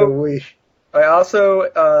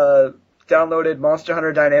also downloaded Monster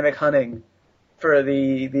Hunter Dynamic Hunting for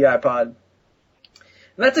the iPod. And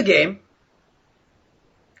that's a game.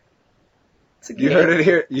 You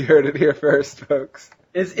heard it here first, folks.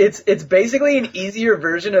 It's basically an easier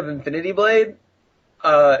version of Infinity Blade,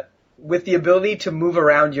 with the ability to move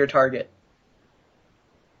around your target.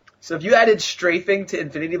 So if you added strafing to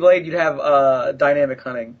Infinity Blade, you'd have dynamic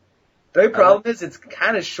hunting. The only problem is it's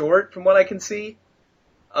kind of short from what I can see,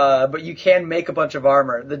 but you can make a bunch of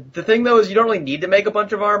armor. The thing though is you don't really need to make a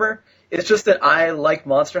bunch of armor. It's just that I like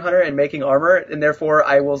Monster Hunter and making armor, and therefore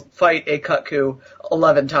I will fight a Kutku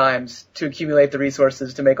 11 times to accumulate the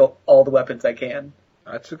resources to make all the weapons I can.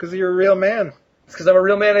 That's because you're a real man. It's because I'm a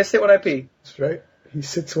real man. I sit when I pee. That's right. He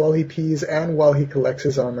sits while he pees and while he collects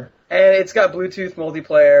his armor. And it's got Bluetooth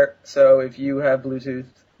multiplayer, so if you have Bluetooth,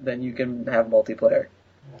 then you can have multiplayer.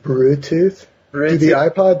 Bluetooth? Do the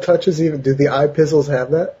iPod touches do the iPizzles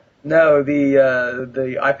have that? No, the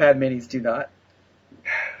iPad minis do not.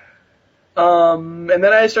 And then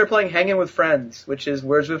I started playing Hangin' with Friends, which is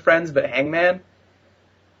Words with Friends, but Hangman.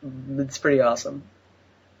 It's pretty awesome.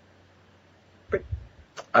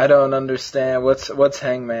 I don't understand. What's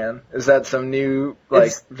Hangman? Is that some new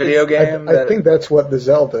video game? I think that's what the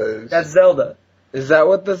Zelda is. That's Zelda. Is that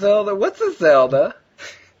what the Zelda? What's a Zelda?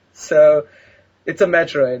 So, it's a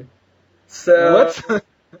Metroid. So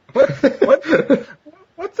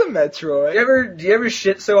what's a Metroid? Do you ever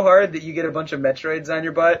shit so hard that you get a bunch of Metroids on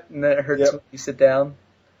your butt and then it hurts when you sit down?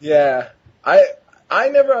 Yeah. I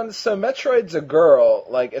never understood. So Metroid's a girl,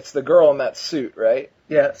 like it's the girl in that suit, right?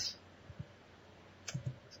 Yes.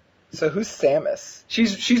 So who's Samus?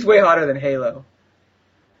 She's way hotter than Halo.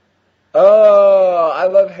 Oh, I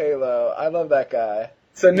love Halo. I love that guy.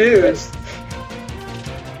 So news.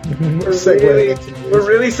 We're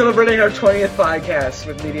really celebrating our 20th podcast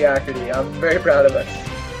with mediocrity. I'm very proud of us.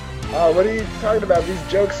 Oh, what are you talking about? These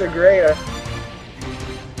jokes are great.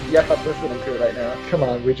 Yeah, I'm listening to it right now. Come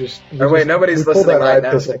on, nobody's listening right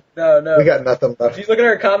now. No. We got nothing left. If you look at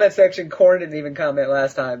our comment section, Corn didn't even comment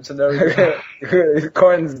last time, so no.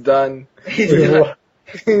 Corn's done.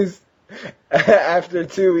 He's after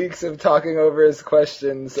 2 weeks of talking over his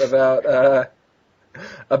questions about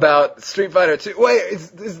Street Fighter 2. Wait,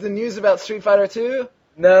 is the news about Street Fighter 2?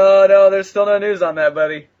 No, there's still no news on that,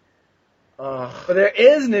 buddy. But there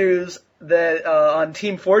is news that on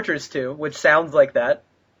Team Fortress 2, which sounds like that.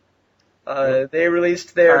 They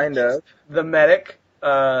released the Medic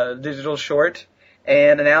digital short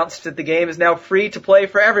and announced that the game is now free to play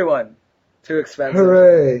for everyone. Too expensive.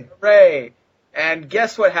 Hooray! And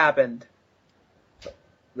guess what happened?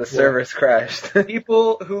 The servers crashed.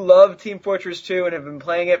 People who love Team Fortress 2 and have been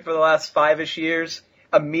playing it for the last 5-ish years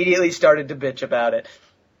immediately started to bitch about it.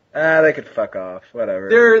 They could fuck off.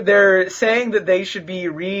 Whatever. They're saying that they should be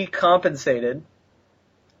recompensated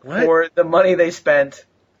for the money they spent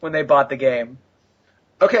when they bought the game.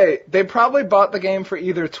 Okay, they probably bought the game for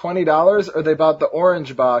either $20 or they bought the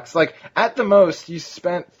orange box. Like, at the most, you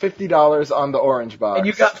spent $50 on the orange box. And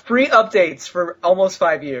you got free updates for almost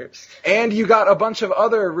 5 years. And you got a bunch of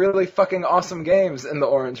other really fucking awesome games in the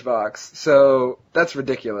orange box. So, that's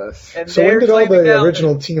ridiculous. And so when did all the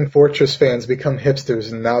original Team Fortress fans become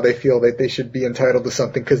hipsters and now they feel that they should be entitled to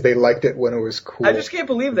something because they liked it when it was cool? I just can't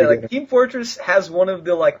believe that. Like, Team Fortress has one of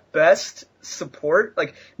the, best support.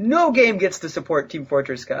 Like, no game gets the support Team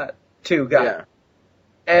Fortress 2 got. Yeah.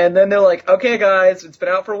 And then they're like, okay, guys, it's been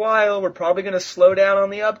out for a while. We're probably going to slow down on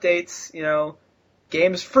the updates.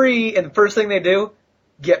 Game's free. And the first thing they do,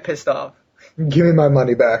 get pissed off. Give me my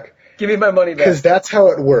money back. Give me my money back. Because that's how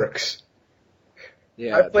it works.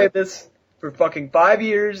 Yeah, I've played this for fucking 5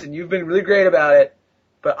 years, and you've been really great about it.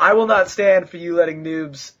 But I will not stand for you letting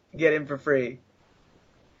noobs get in for free.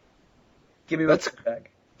 Give me my money back.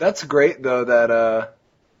 That's great, though, that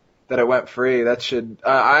it went free. That should.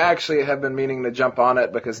 I actually have been meaning to jump on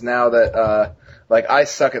it because now that I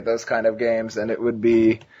suck at those kind of games, and it would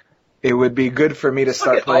be good for me to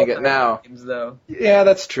start playing it now. Games, though. Yeah,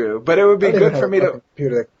 that's true. But it would be good for me to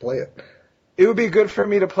computer that can play it. It would be good for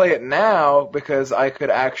me to play it now because I could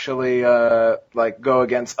actually go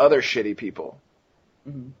against other shitty people.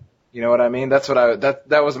 Mm-hmm. You know what I mean? That's what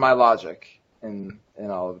that was my logic in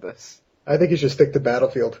all of this. I think you should stick to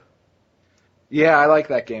Battlefield. Yeah, I like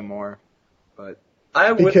that game more, but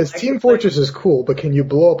because Team Fortress is cool, but can you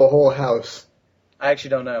blow up a whole house? I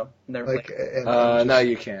actually don't know. Never played. No,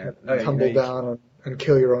 you can't. Tumble down and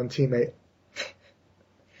kill your own teammate.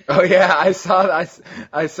 Oh yeah, I saw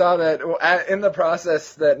that in the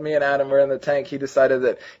process that me and Adam were in the tank. He decided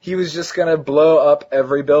that he was just gonna blow up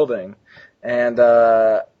every building, and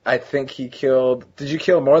I think he killed. Did you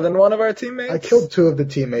kill more than one of our teammates? I killed 2 of the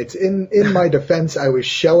teammates. In my defense, I was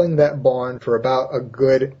shelling that barn for about a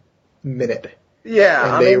good minute.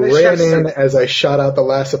 Yeah, and they ran in as I shot out the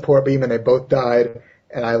last support beam, and they both died,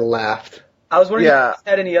 and I laughed. I was wondering if you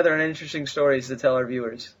had any other interesting stories to tell our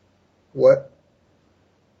viewers. What?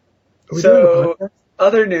 So,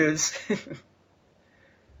 other news.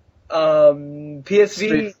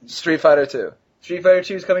 PSV... Street Fighter 2. Street Fighter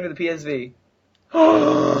 2 is coming to the PSV.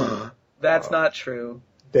 That's not true.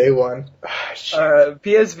 Day one.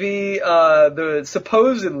 PSV,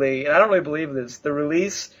 supposedly, and I don't really believe this, the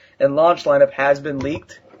release and launch lineup has been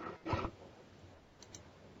leaked.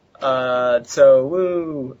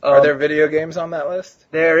 Woo. Are there video games on that list?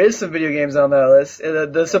 There is some video games on that list.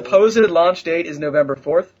 The supposed launch date is November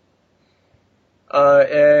 4th.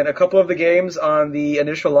 And a couple of the games on the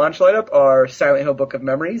initial launch lineup are Silent Hill Book of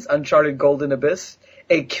Memories, Uncharted Golden Abyss,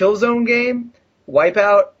 a Killzone game,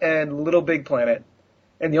 Wipeout, and Little Big Planet.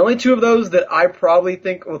 And the only 2 of those that I probably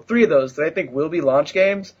think, 3 of those that I think will be launch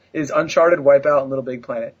games is Uncharted, Wipeout, and Little Big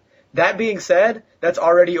Planet. That being said, that's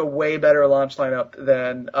already a way better launch lineup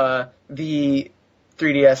than the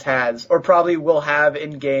 3DS has, or probably will have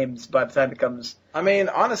in games by the time it comes. I mean,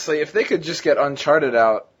 honestly, if they could just get Uncharted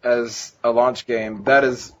out as a launch game, that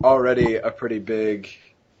is already a pretty big...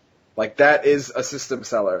 that is a system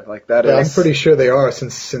seller. I'm pretty sure they are,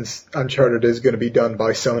 since Uncharted is going to be done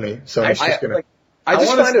by Sony. Sony's just going to...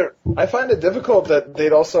 I find it difficult that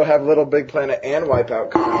they'd also have Little Big Planet and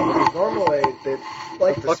Wipeout come out, because normally they'd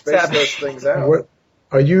like to space those things out. What?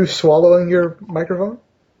 Are you swallowing your microphone?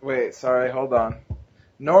 Wait, sorry, hold on.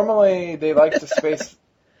 Normally they like to space...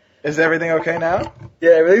 Is everything okay now?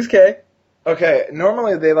 Yeah, everything's okay. Okay,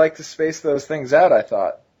 normally they like to space those things out, I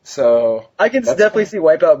thought. So I can definitely see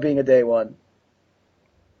Wipeout being a day one.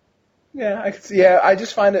 Yeah, I could see. Yeah, I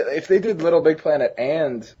just find it if they did Little Big Planet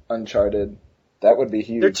and Uncharted, that would be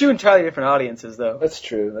huge. They're two entirely different audiences, though. That's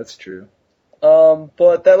true. That's true.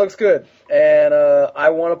 But that looks good, and I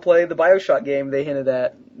want to play the BioShock game they hinted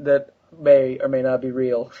at that may or may not be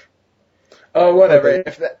real. Oh, whatever.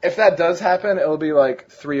 If that does happen, it'll be like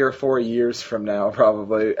 3 or 4 years from now,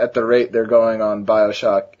 probably. At the rate they're going on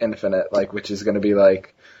BioShock Infinite, like which is going to be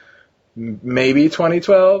like maybe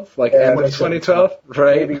 2012, like end of 2012,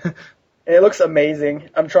 right? Maybe. And it looks amazing.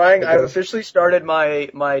 I'm trying. I've officially started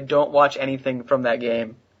my don't watch anything from that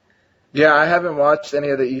game. Yeah, I haven't watched any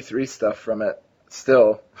of the E3 stuff from it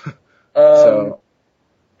still. Another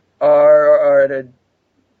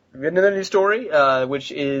news story,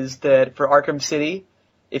 which is that for Arkham City,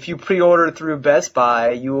 if you pre-order through Best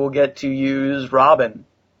Buy, you will get to use Robin.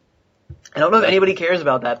 I don't know if anybody cares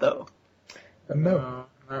about that, though. No,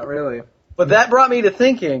 not really. But that brought me to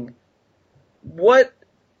thinking, what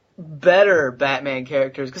better Batman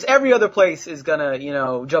characters, because every other place is gonna,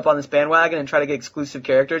 jump on this bandwagon and try to get exclusive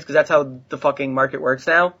characters, because that's how the fucking market works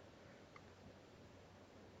now.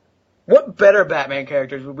 What better Batman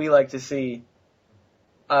characters would we like to see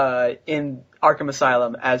in Arkham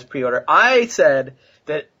Asylum as pre-order? I said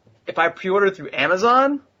that if I pre-order through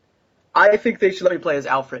Amazon, I think they should let me play as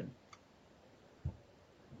Alfred.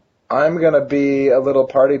 I'm going to be a little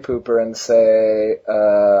party pooper and say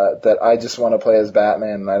that I just want to play as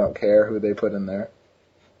Batman and I don't care who they put in there.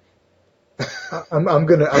 I'm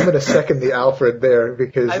gonna second the Alfred there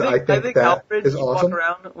because I think that Alfred, is awesome. You'd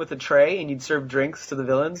walk around with a tray and you'd serve drinks to the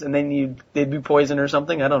villains and then they'd be poison or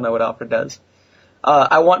something. I don't know what Alfred does.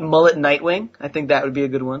 I want Mullet Nightwing. I think that would be a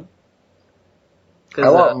good one. I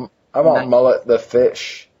want Mullet the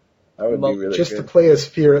Fish. That would be really just good. To play as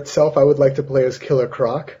Fear itself, I would like to play as Killer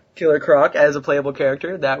Croc. Killer Croc as a playable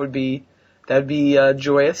character. That'd be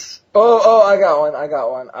joyous. Oh, I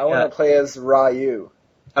got one. I want to play as Ryu.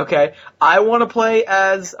 Okay. I want to play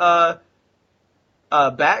as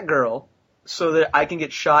Batgirl so that I can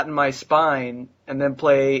get shot in my spine and then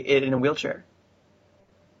play it in a wheelchair.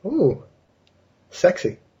 Ooh.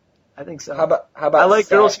 Sexy. I think so. How about I like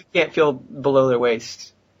girls who can't feel below their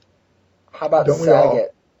waist. How about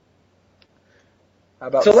Saget?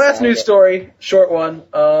 So last news story, short one.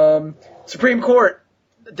 Supreme Court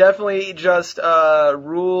definitely just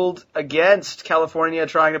ruled against California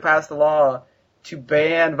trying to pass the law to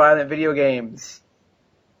ban violent video games.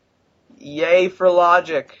 Yay for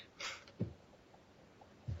logic.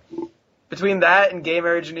 Between that and gay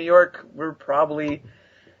marriage in New York, we're probably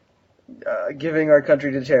giving our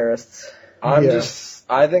country to terrorists.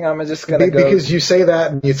 I think I'm just gonna go because you say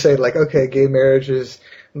that and you say like, okay, gay marriage is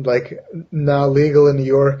like now legal in New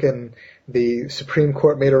York and the Supreme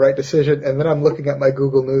Court made a right decision, and then I'm looking at my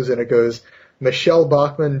Google News and it goes Michelle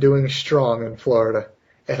Bachmann doing strong in Florida,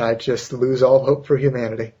 and I just lose all hope for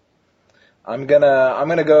humanity. I'm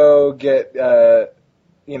gonna go get a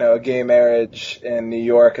gay marriage in New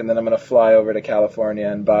York, and then I'm gonna fly over to California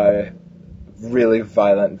and buy really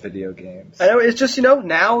violent video games. I know, it's just,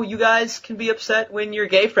 now you guys can be upset when your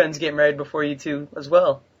gay friends get married before you two as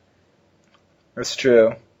well. That's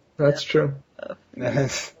true. That's true. That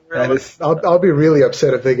is. I'll be really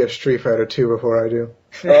upset if they get Street Fighter 2 before I do.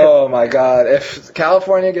 Oh my god. If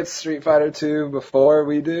California gets Street Fighter 2 before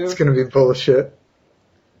we do, it's gonna be bullshit.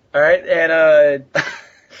 Alright, and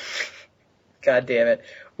god damn it.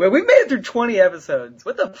 Well, we made it through 20 episodes.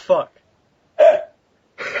 What the fuck?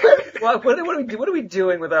 What are we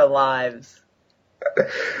doing with our lives?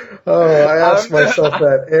 Oh, I ask myself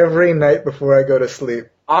that every night before I go to sleep.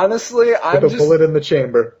 Honestly, with a bullet in the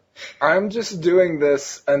chamber. I'm just doing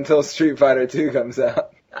this until Street Fighter 2 comes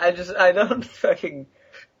out. I don't fucking.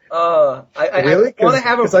 I really? want to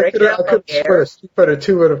have a breakdown of air. Street Fighter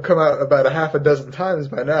 2 would have come out about a half a dozen times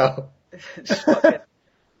by now.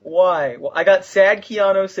 Why? Well, I got sad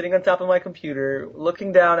Keanu sitting on top of my computer,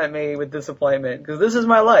 looking down at me with disappointment, because this is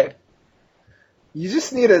my life. You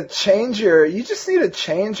just need to change your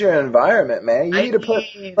environment, man. You need to put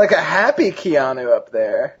like a happy Keanu up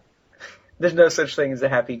there. There's no such thing as a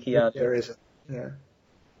happy Keanu. There isn't. Yeah.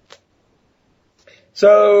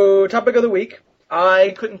 So, topic of the week.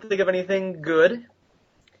 I couldn't think of anything good.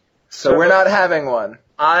 So we're not having one.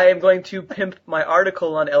 I am going to pimp my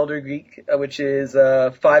article on Elder Geek, which is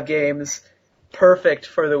 5 games perfect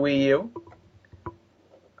for the Wii U.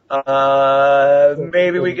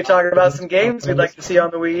 Maybe we could talk about some games we'd like to see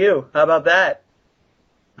on the Wii U. How about that?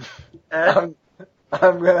 I'm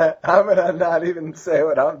gonna not even say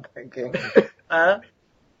what I'm thinking. I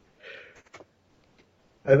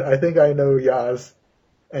think I know Yaz.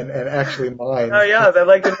 and actually mine. Oh yeah, I'd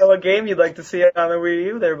like to know what game you'd like to see on the Wii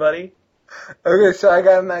U there, buddy. Okay, so I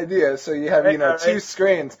got an idea. So you have, two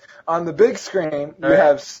screens. On the big screen, you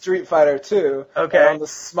have Street Fighter 2. Okay. And on the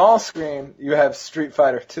small screen, you have Street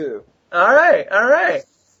Fighter 2. All right.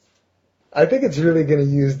 I think it's really going to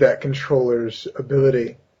use that controller's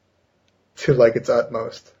ability to like its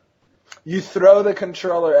utmost. You throw the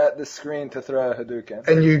controller at the screen to throw a Hadouken.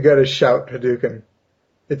 And you got to shout Hadouken.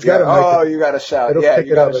 It's got to. You got to shout. It'll pick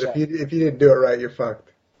it up, but if you didn't do it right, you're fucked.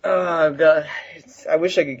 Oh God, I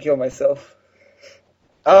wish I could kill myself.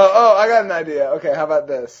 Oh, I got an idea. Okay, how about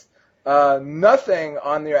this? Nothing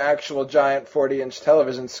on your actual giant 40-inch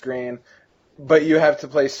television screen, but you have to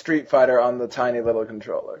play Street Fighter on the tiny little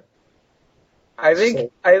controller. I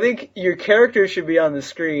think your character should be on the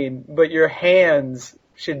screen, but your hands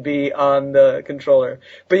should be on the controller.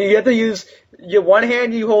 But you have to use one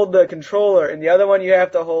hand you hold the controller, and the other one you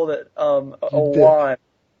have to hold a wand.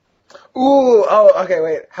 Ooh, okay,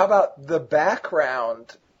 wait. How about the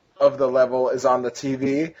background of the level is on the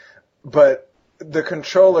TV, but the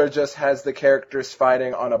controller just has the characters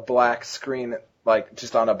fighting on a black screen, like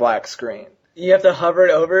just on a black screen. You have to hover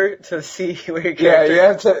it over to see where your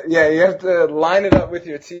character. You have to line it up with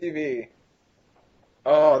your TV.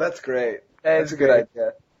 Oh, that's great. That's a good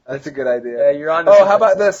idea. That's a good idea. Yeah, you're on. How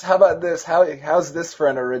about this? How's this for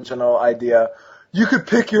an original idea? You could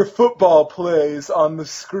pick your football plays on the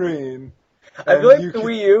screen. I feel like the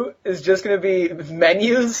Wii U is just going to be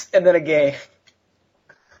menus and then a game.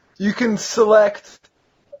 You can select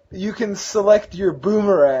your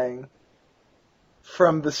boomerang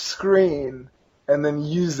from the screen and then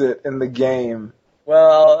use it in the game.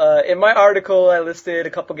 Well, in my article, I listed a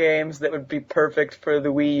couple games that would be perfect for the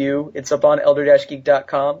Wii U. It's up on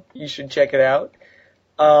elder-geek.com. You should check it out.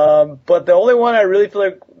 But the only one I really feel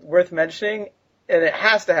like worth mentioning, and it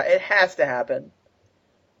has to happen,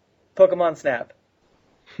 Pokemon Snap.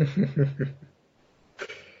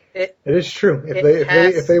 It is true.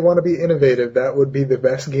 If they want to be innovative, that would be the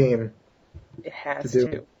best game. It has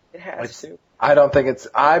to. It has to. I don't think it's.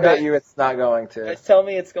 I bet you it's not going to. Guys, tell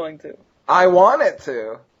me it's going to. I want it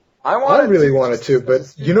to. I really want it to,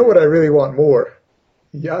 but you know what I really want more?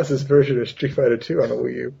 Yaz's version of Street Fighter 2 on the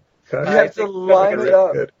Wii U. You have to line it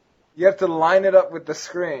up. You have to line it up with the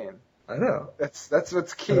screen. I know. That's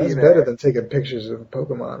what's key. That's better than taking pictures of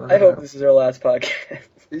Pokemon. I hope this is our last podcast.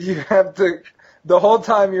 You have to. The whole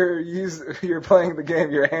time you're playing the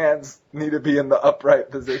game, your hands need to be in the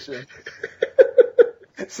upright position,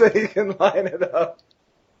 so you can line it up.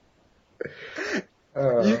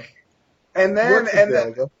 And then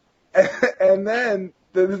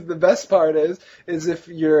the best part is if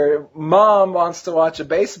your mom wants to watch a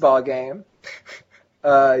baseball game,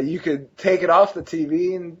 you could take it off the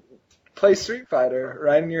TV and play Street Fighter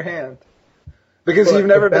right in your hand. Because you've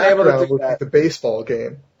never been able to do that. The baseball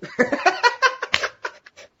game.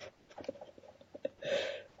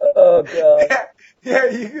 Oh God. Yeah,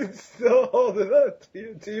 you can still hold it up to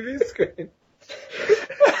your TV screen.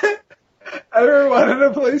 Ever wanted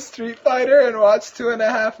to play Street Fighter and watch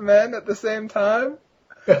 2.5 Men at the same time?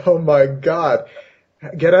 Oh my God.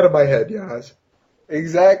 Get out of my head, Yaz.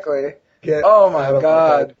 Exactly. Oh my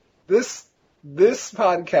God. This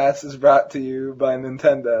podcast is brought to you by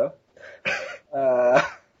Nintendo.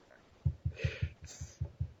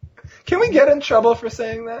 Can we get in trouble for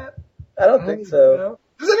saying that? I don't think so. No?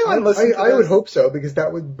 Does anyone listen to this? I would hope so, because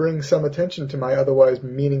that would bring some attention to my otherwise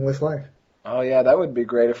meaningless life. Oh yeah, that would be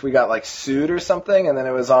great if we got sued or something, and then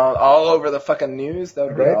it was all over the fucking news. That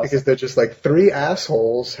would be awesome. Because they're just 3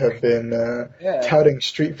 assholes have been touting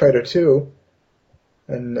Street Fighter 2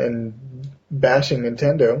 and bashing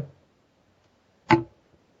Nintendo.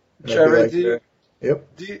 Trevor, do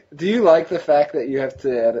you like the fact that you have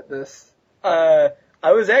to edit this?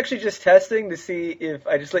 I was actually just testing to see if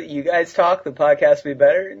I just let you guys talk, the podcast would be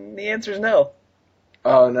better, and the answer is no.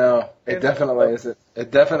 Oh no, it definitely isn't. It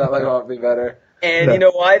definitely won't be better. And you know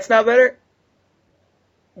why it's not better?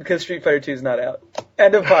 Because Street Fighter 2 is not out.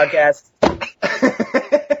 End of podcast.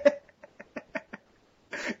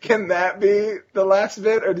 Can that be the last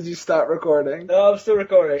bit, or did you stop recording? No, I'm still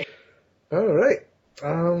recording. All right.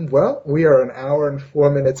 Well, we are an hour and 4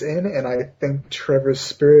 minutes in, and I think Trevor's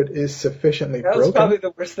spirit is sufficiently broken. That was probably the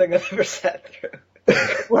worst thing I've ever sat through.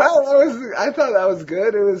 Well, I thought that was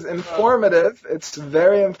good. It was informative. It's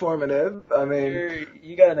very informative. I mean,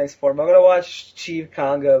 you got a nice form. I'm gonna watch Chief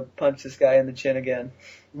Conga punch this guy in the chin again.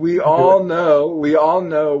 We all know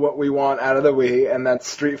what we want out of the Wii, and that's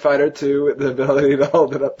Street Fighter 2 with the ability to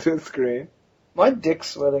hold it up to a screen. My dick's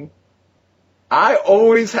sweating. I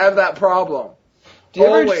always have that problem. Do you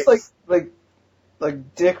ever just like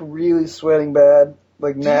dick really sweating bad?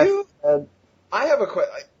 like nasty. I have a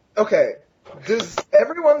question. Okay, does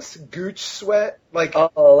everyone's gooch sweat like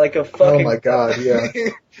like a fucking? Oh my god, yeah.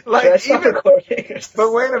 like even?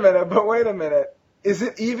 But wait a minute. Is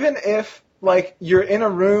it even if like you're in a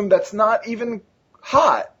room that's not even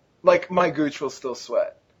hot? Like my gooch will still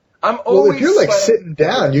sweat. I'm always. Well, if you're like sweating. sitting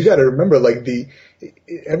down, you got to remember like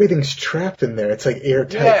everything's trapped in there. It's like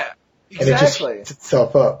airtight. Yeah, exactly. And it just heats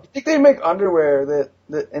itself up. I think they make underwear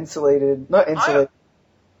that insulated, not insulated.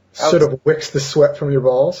 Sort of wicks the sweat from your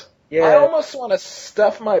balls. Yeah. I almost want to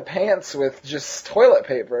stuff my pants with just toilet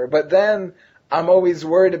paper, but then I'm always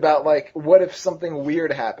worried about like, what if something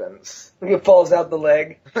weird happens? Like it falls out the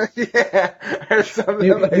leg. Yeah, or something.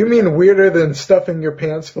 You mean weirder than stuffing your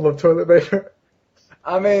pants full of toilet paper?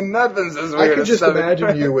 I mean, nothing's as weird. I could as just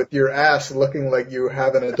imagine you with your ass looking like you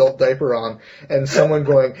have an adult diaper on, and someone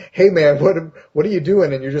going, "Hey man, what are you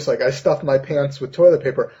doing?" And you're just like, "I stuffed my pants with toilet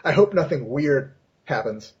paper. I hope nothing weird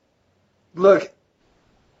happens." Look,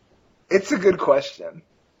 it's a good question.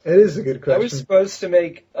 It is a good question. I was supposed to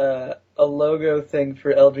make a logo thing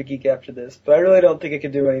for Elder Geek after this, but I really don't think I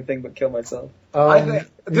could do anything but kill myself. I think,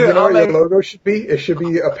 dude, you know what your logo should be? It should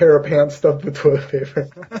be a pair of pants stuffed with toilet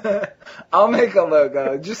paper. I'll make a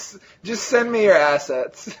logo. Just send me your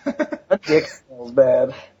assets. My dick smells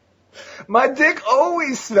bad. My dick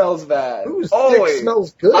always smells bad. Whose always. dick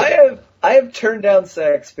smells good? I have turned down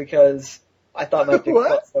sex because I thought my dick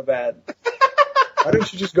smelled so bad. Why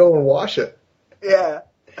don't you just go and wash it? Yeah.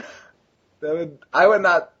 I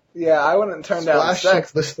wouldn't turn down sex.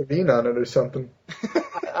 Splash Listerine on it or something.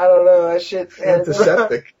 I don't know, that shit.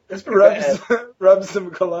 Antiseptic. It's rub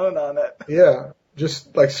some cologne on it. Yeah,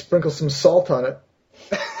 just like sprinkle some salt on it.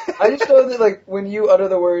 I just know that like when you utter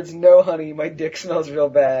the words "no, honey, my dick smells real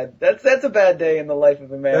bad." That's a bad day in the life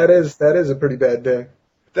of a man. That is a pretty bad day.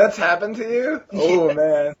 That's happened to you? Oh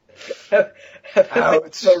man.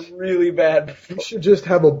 It smelled really bad before. You should just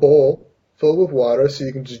have a bowl filled with water so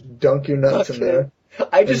you can just dunk your nuts in there.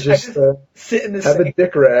 I just sit in the have sink. a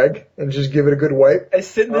dick rag and just give it a good wipe. I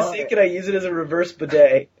sit in the sink and I use it as a reverse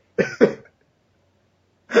bidet.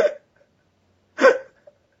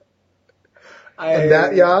 And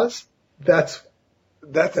that, Yaz, that's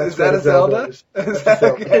is that a Zelda? It's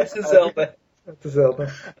a Zelda. That's a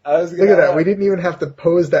Zelda. Look at that. We didn't even have to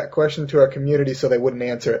pose that question to our community so they wouldn't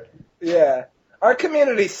answer it. Yeah. Our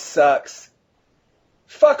community sucks.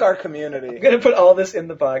 Fuck our community. I'm going to put all this in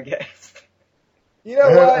the podcast. You know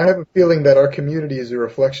what? I have a feeling that our community is a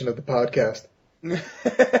reflection of the podcast.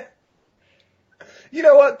 You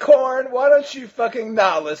know what, Corn? Why don't you fucking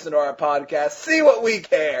not listen to our podcast? See what we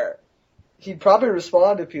care. He'd probably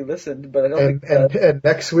respond if he listened, but I don't think and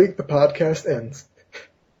next week the podcast ends.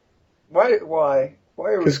 Why?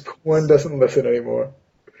 Because Corn doesn't listen anymore.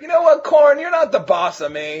 You know what, Corn? You're not the boss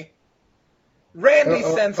of me. Randy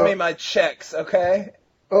sends me my checks, okay?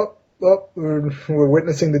 We're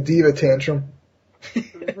witnessing the diva tantrum.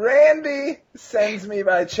 Randy sends me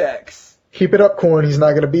my checks. Keep it up, Corn. He's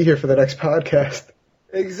not going to be here for the next podcast.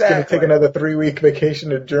 Exactly. He's going to take another 3-week vacation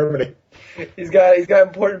to Germany. He's got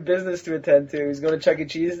important business to attend to. He's going to Chuck E.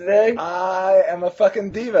 Cheese today. I am a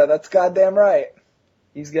fucking diva. That's goddamn right.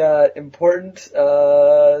 He's got important.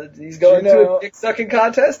 He's going to a dick sucking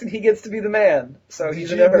contest, and he gets to be the man. So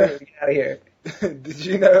he's never get out of here. Did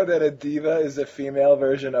you know that a diva is a female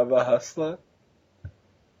version of a hustler?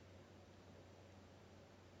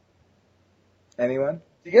 Anyone?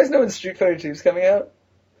 Do you guys know when Street Fighter 2 is coming out?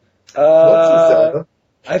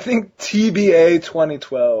 I think TBA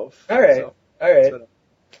 2012. All right.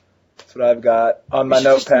 That's what I've got on my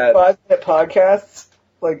notepad. 5-minute podcasts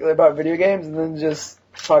like about video games, and then just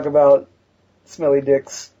talk about smelly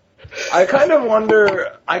dicks. I kind of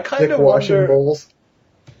wonder. Washing bowls.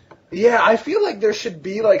 Yeah, I feel like there should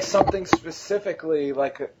be like something specifically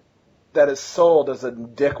like that is sold as a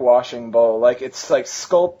dick washing bowl. Like it's like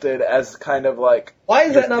sculpted as kind of like. Why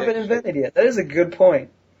has that not been invented yet? That is a good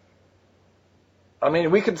point. I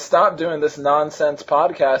mean, we could stop doing this nonsense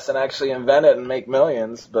podcast and actually invent it and make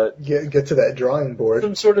millions, but get to that drawing board.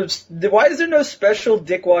 Some sort of. Why is there no special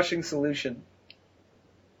dick washing solution?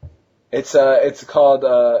 It's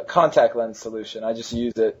called contact lens solution. I just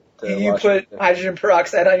use it. You put hydrogen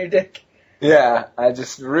peroxide on your dick? Yeah, I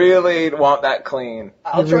just really want that clean.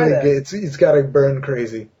 I'll try that. It's got to burn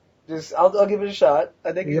crazy. I'll give it a shot.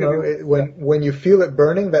 I think when you feel it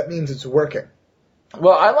burning, that means it's working.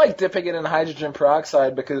 Well, I like dipping it in hydrogen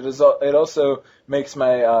peroxide because it also makes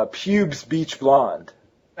my pubes beach blonde.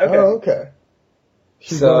 Okay. Oh, okay.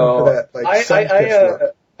 She's going for that, like,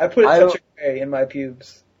 I put a touch of gray in my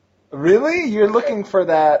pubes. Really? You're looking for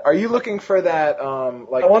that? Are you looking for that,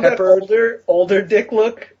 like I want peppered? that older dick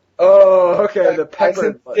look. Oh, okay, the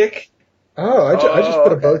pepper dick. Oh, I just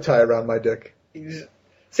put a bow tie around my dick.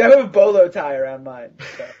 See, I have a bolo tie around mine.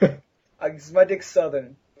 So. My dick's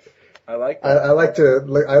southern. I like that. I like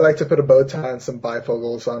to put a bow tie and some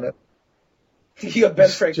bifocals on it. You got Ben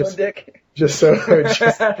Franklin dick? Just so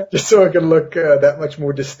it can look that much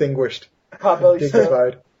more distinguished.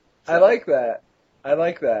 Dignified. I like that. I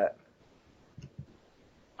like that.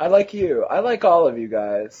 I like you. I like all of you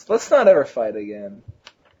guys. Let's not ever fight again.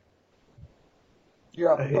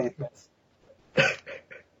 You're on the podcast.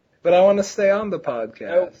 But I want to stay on the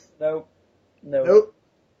podcast. Nope.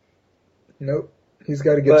 He's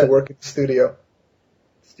got to get to work at the studio.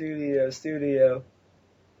 Studio.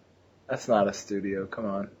 That's not a studio. Come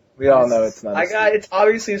on. We all know it's not a studio. It's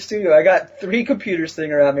obviously a studio. I got 3 computers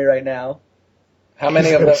sitting around me right now. How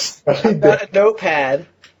many of them? I've got a notepad.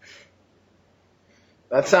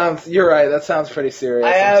 You're right, that sounds pretty serious.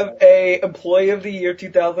 I have a Employee of the Year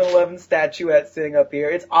 2011 statuette sitting up here.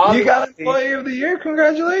 It's obviously, you got Employee of the Year?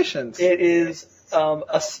 Congratulations. It is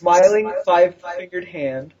a smiling 5-fingered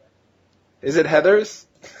hand. Is it Heather's?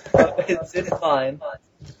 It's mine.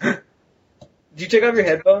 Did you take off your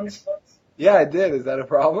headphones? Yeah, I did. Is that a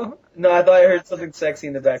problem? No, I thought I heard something sexy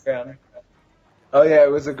in the background. Oh yeah,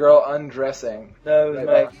 it was a girl undressing. No, it was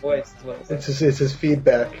my voice. It's his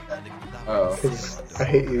feedback. Oh. Because I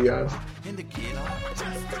hate you guys.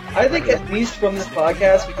 I think at least from this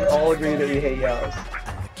podcast, we can all agree that we hate Yaz.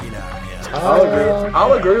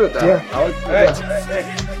 I'll agree with that. Yeah. I'll agree with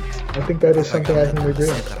that. I think that is something I can agree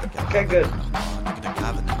on. Okay, good.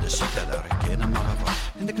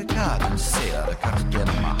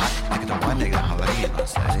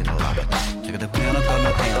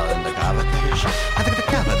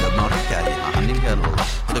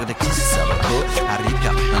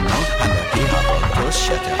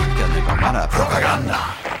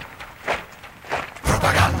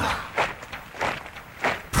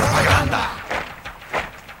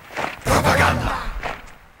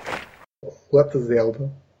 What is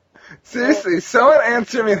Zelda? Seriously, someone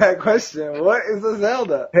answer me that question. What is a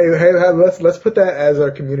Zelda? Hey, let's put that as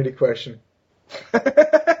our community question.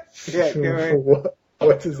 Yeah,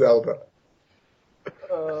 what's a Zelda?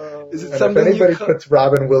 Is it and something if anybody puts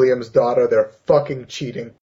Robin Williams' daughter, they're fucking cheating.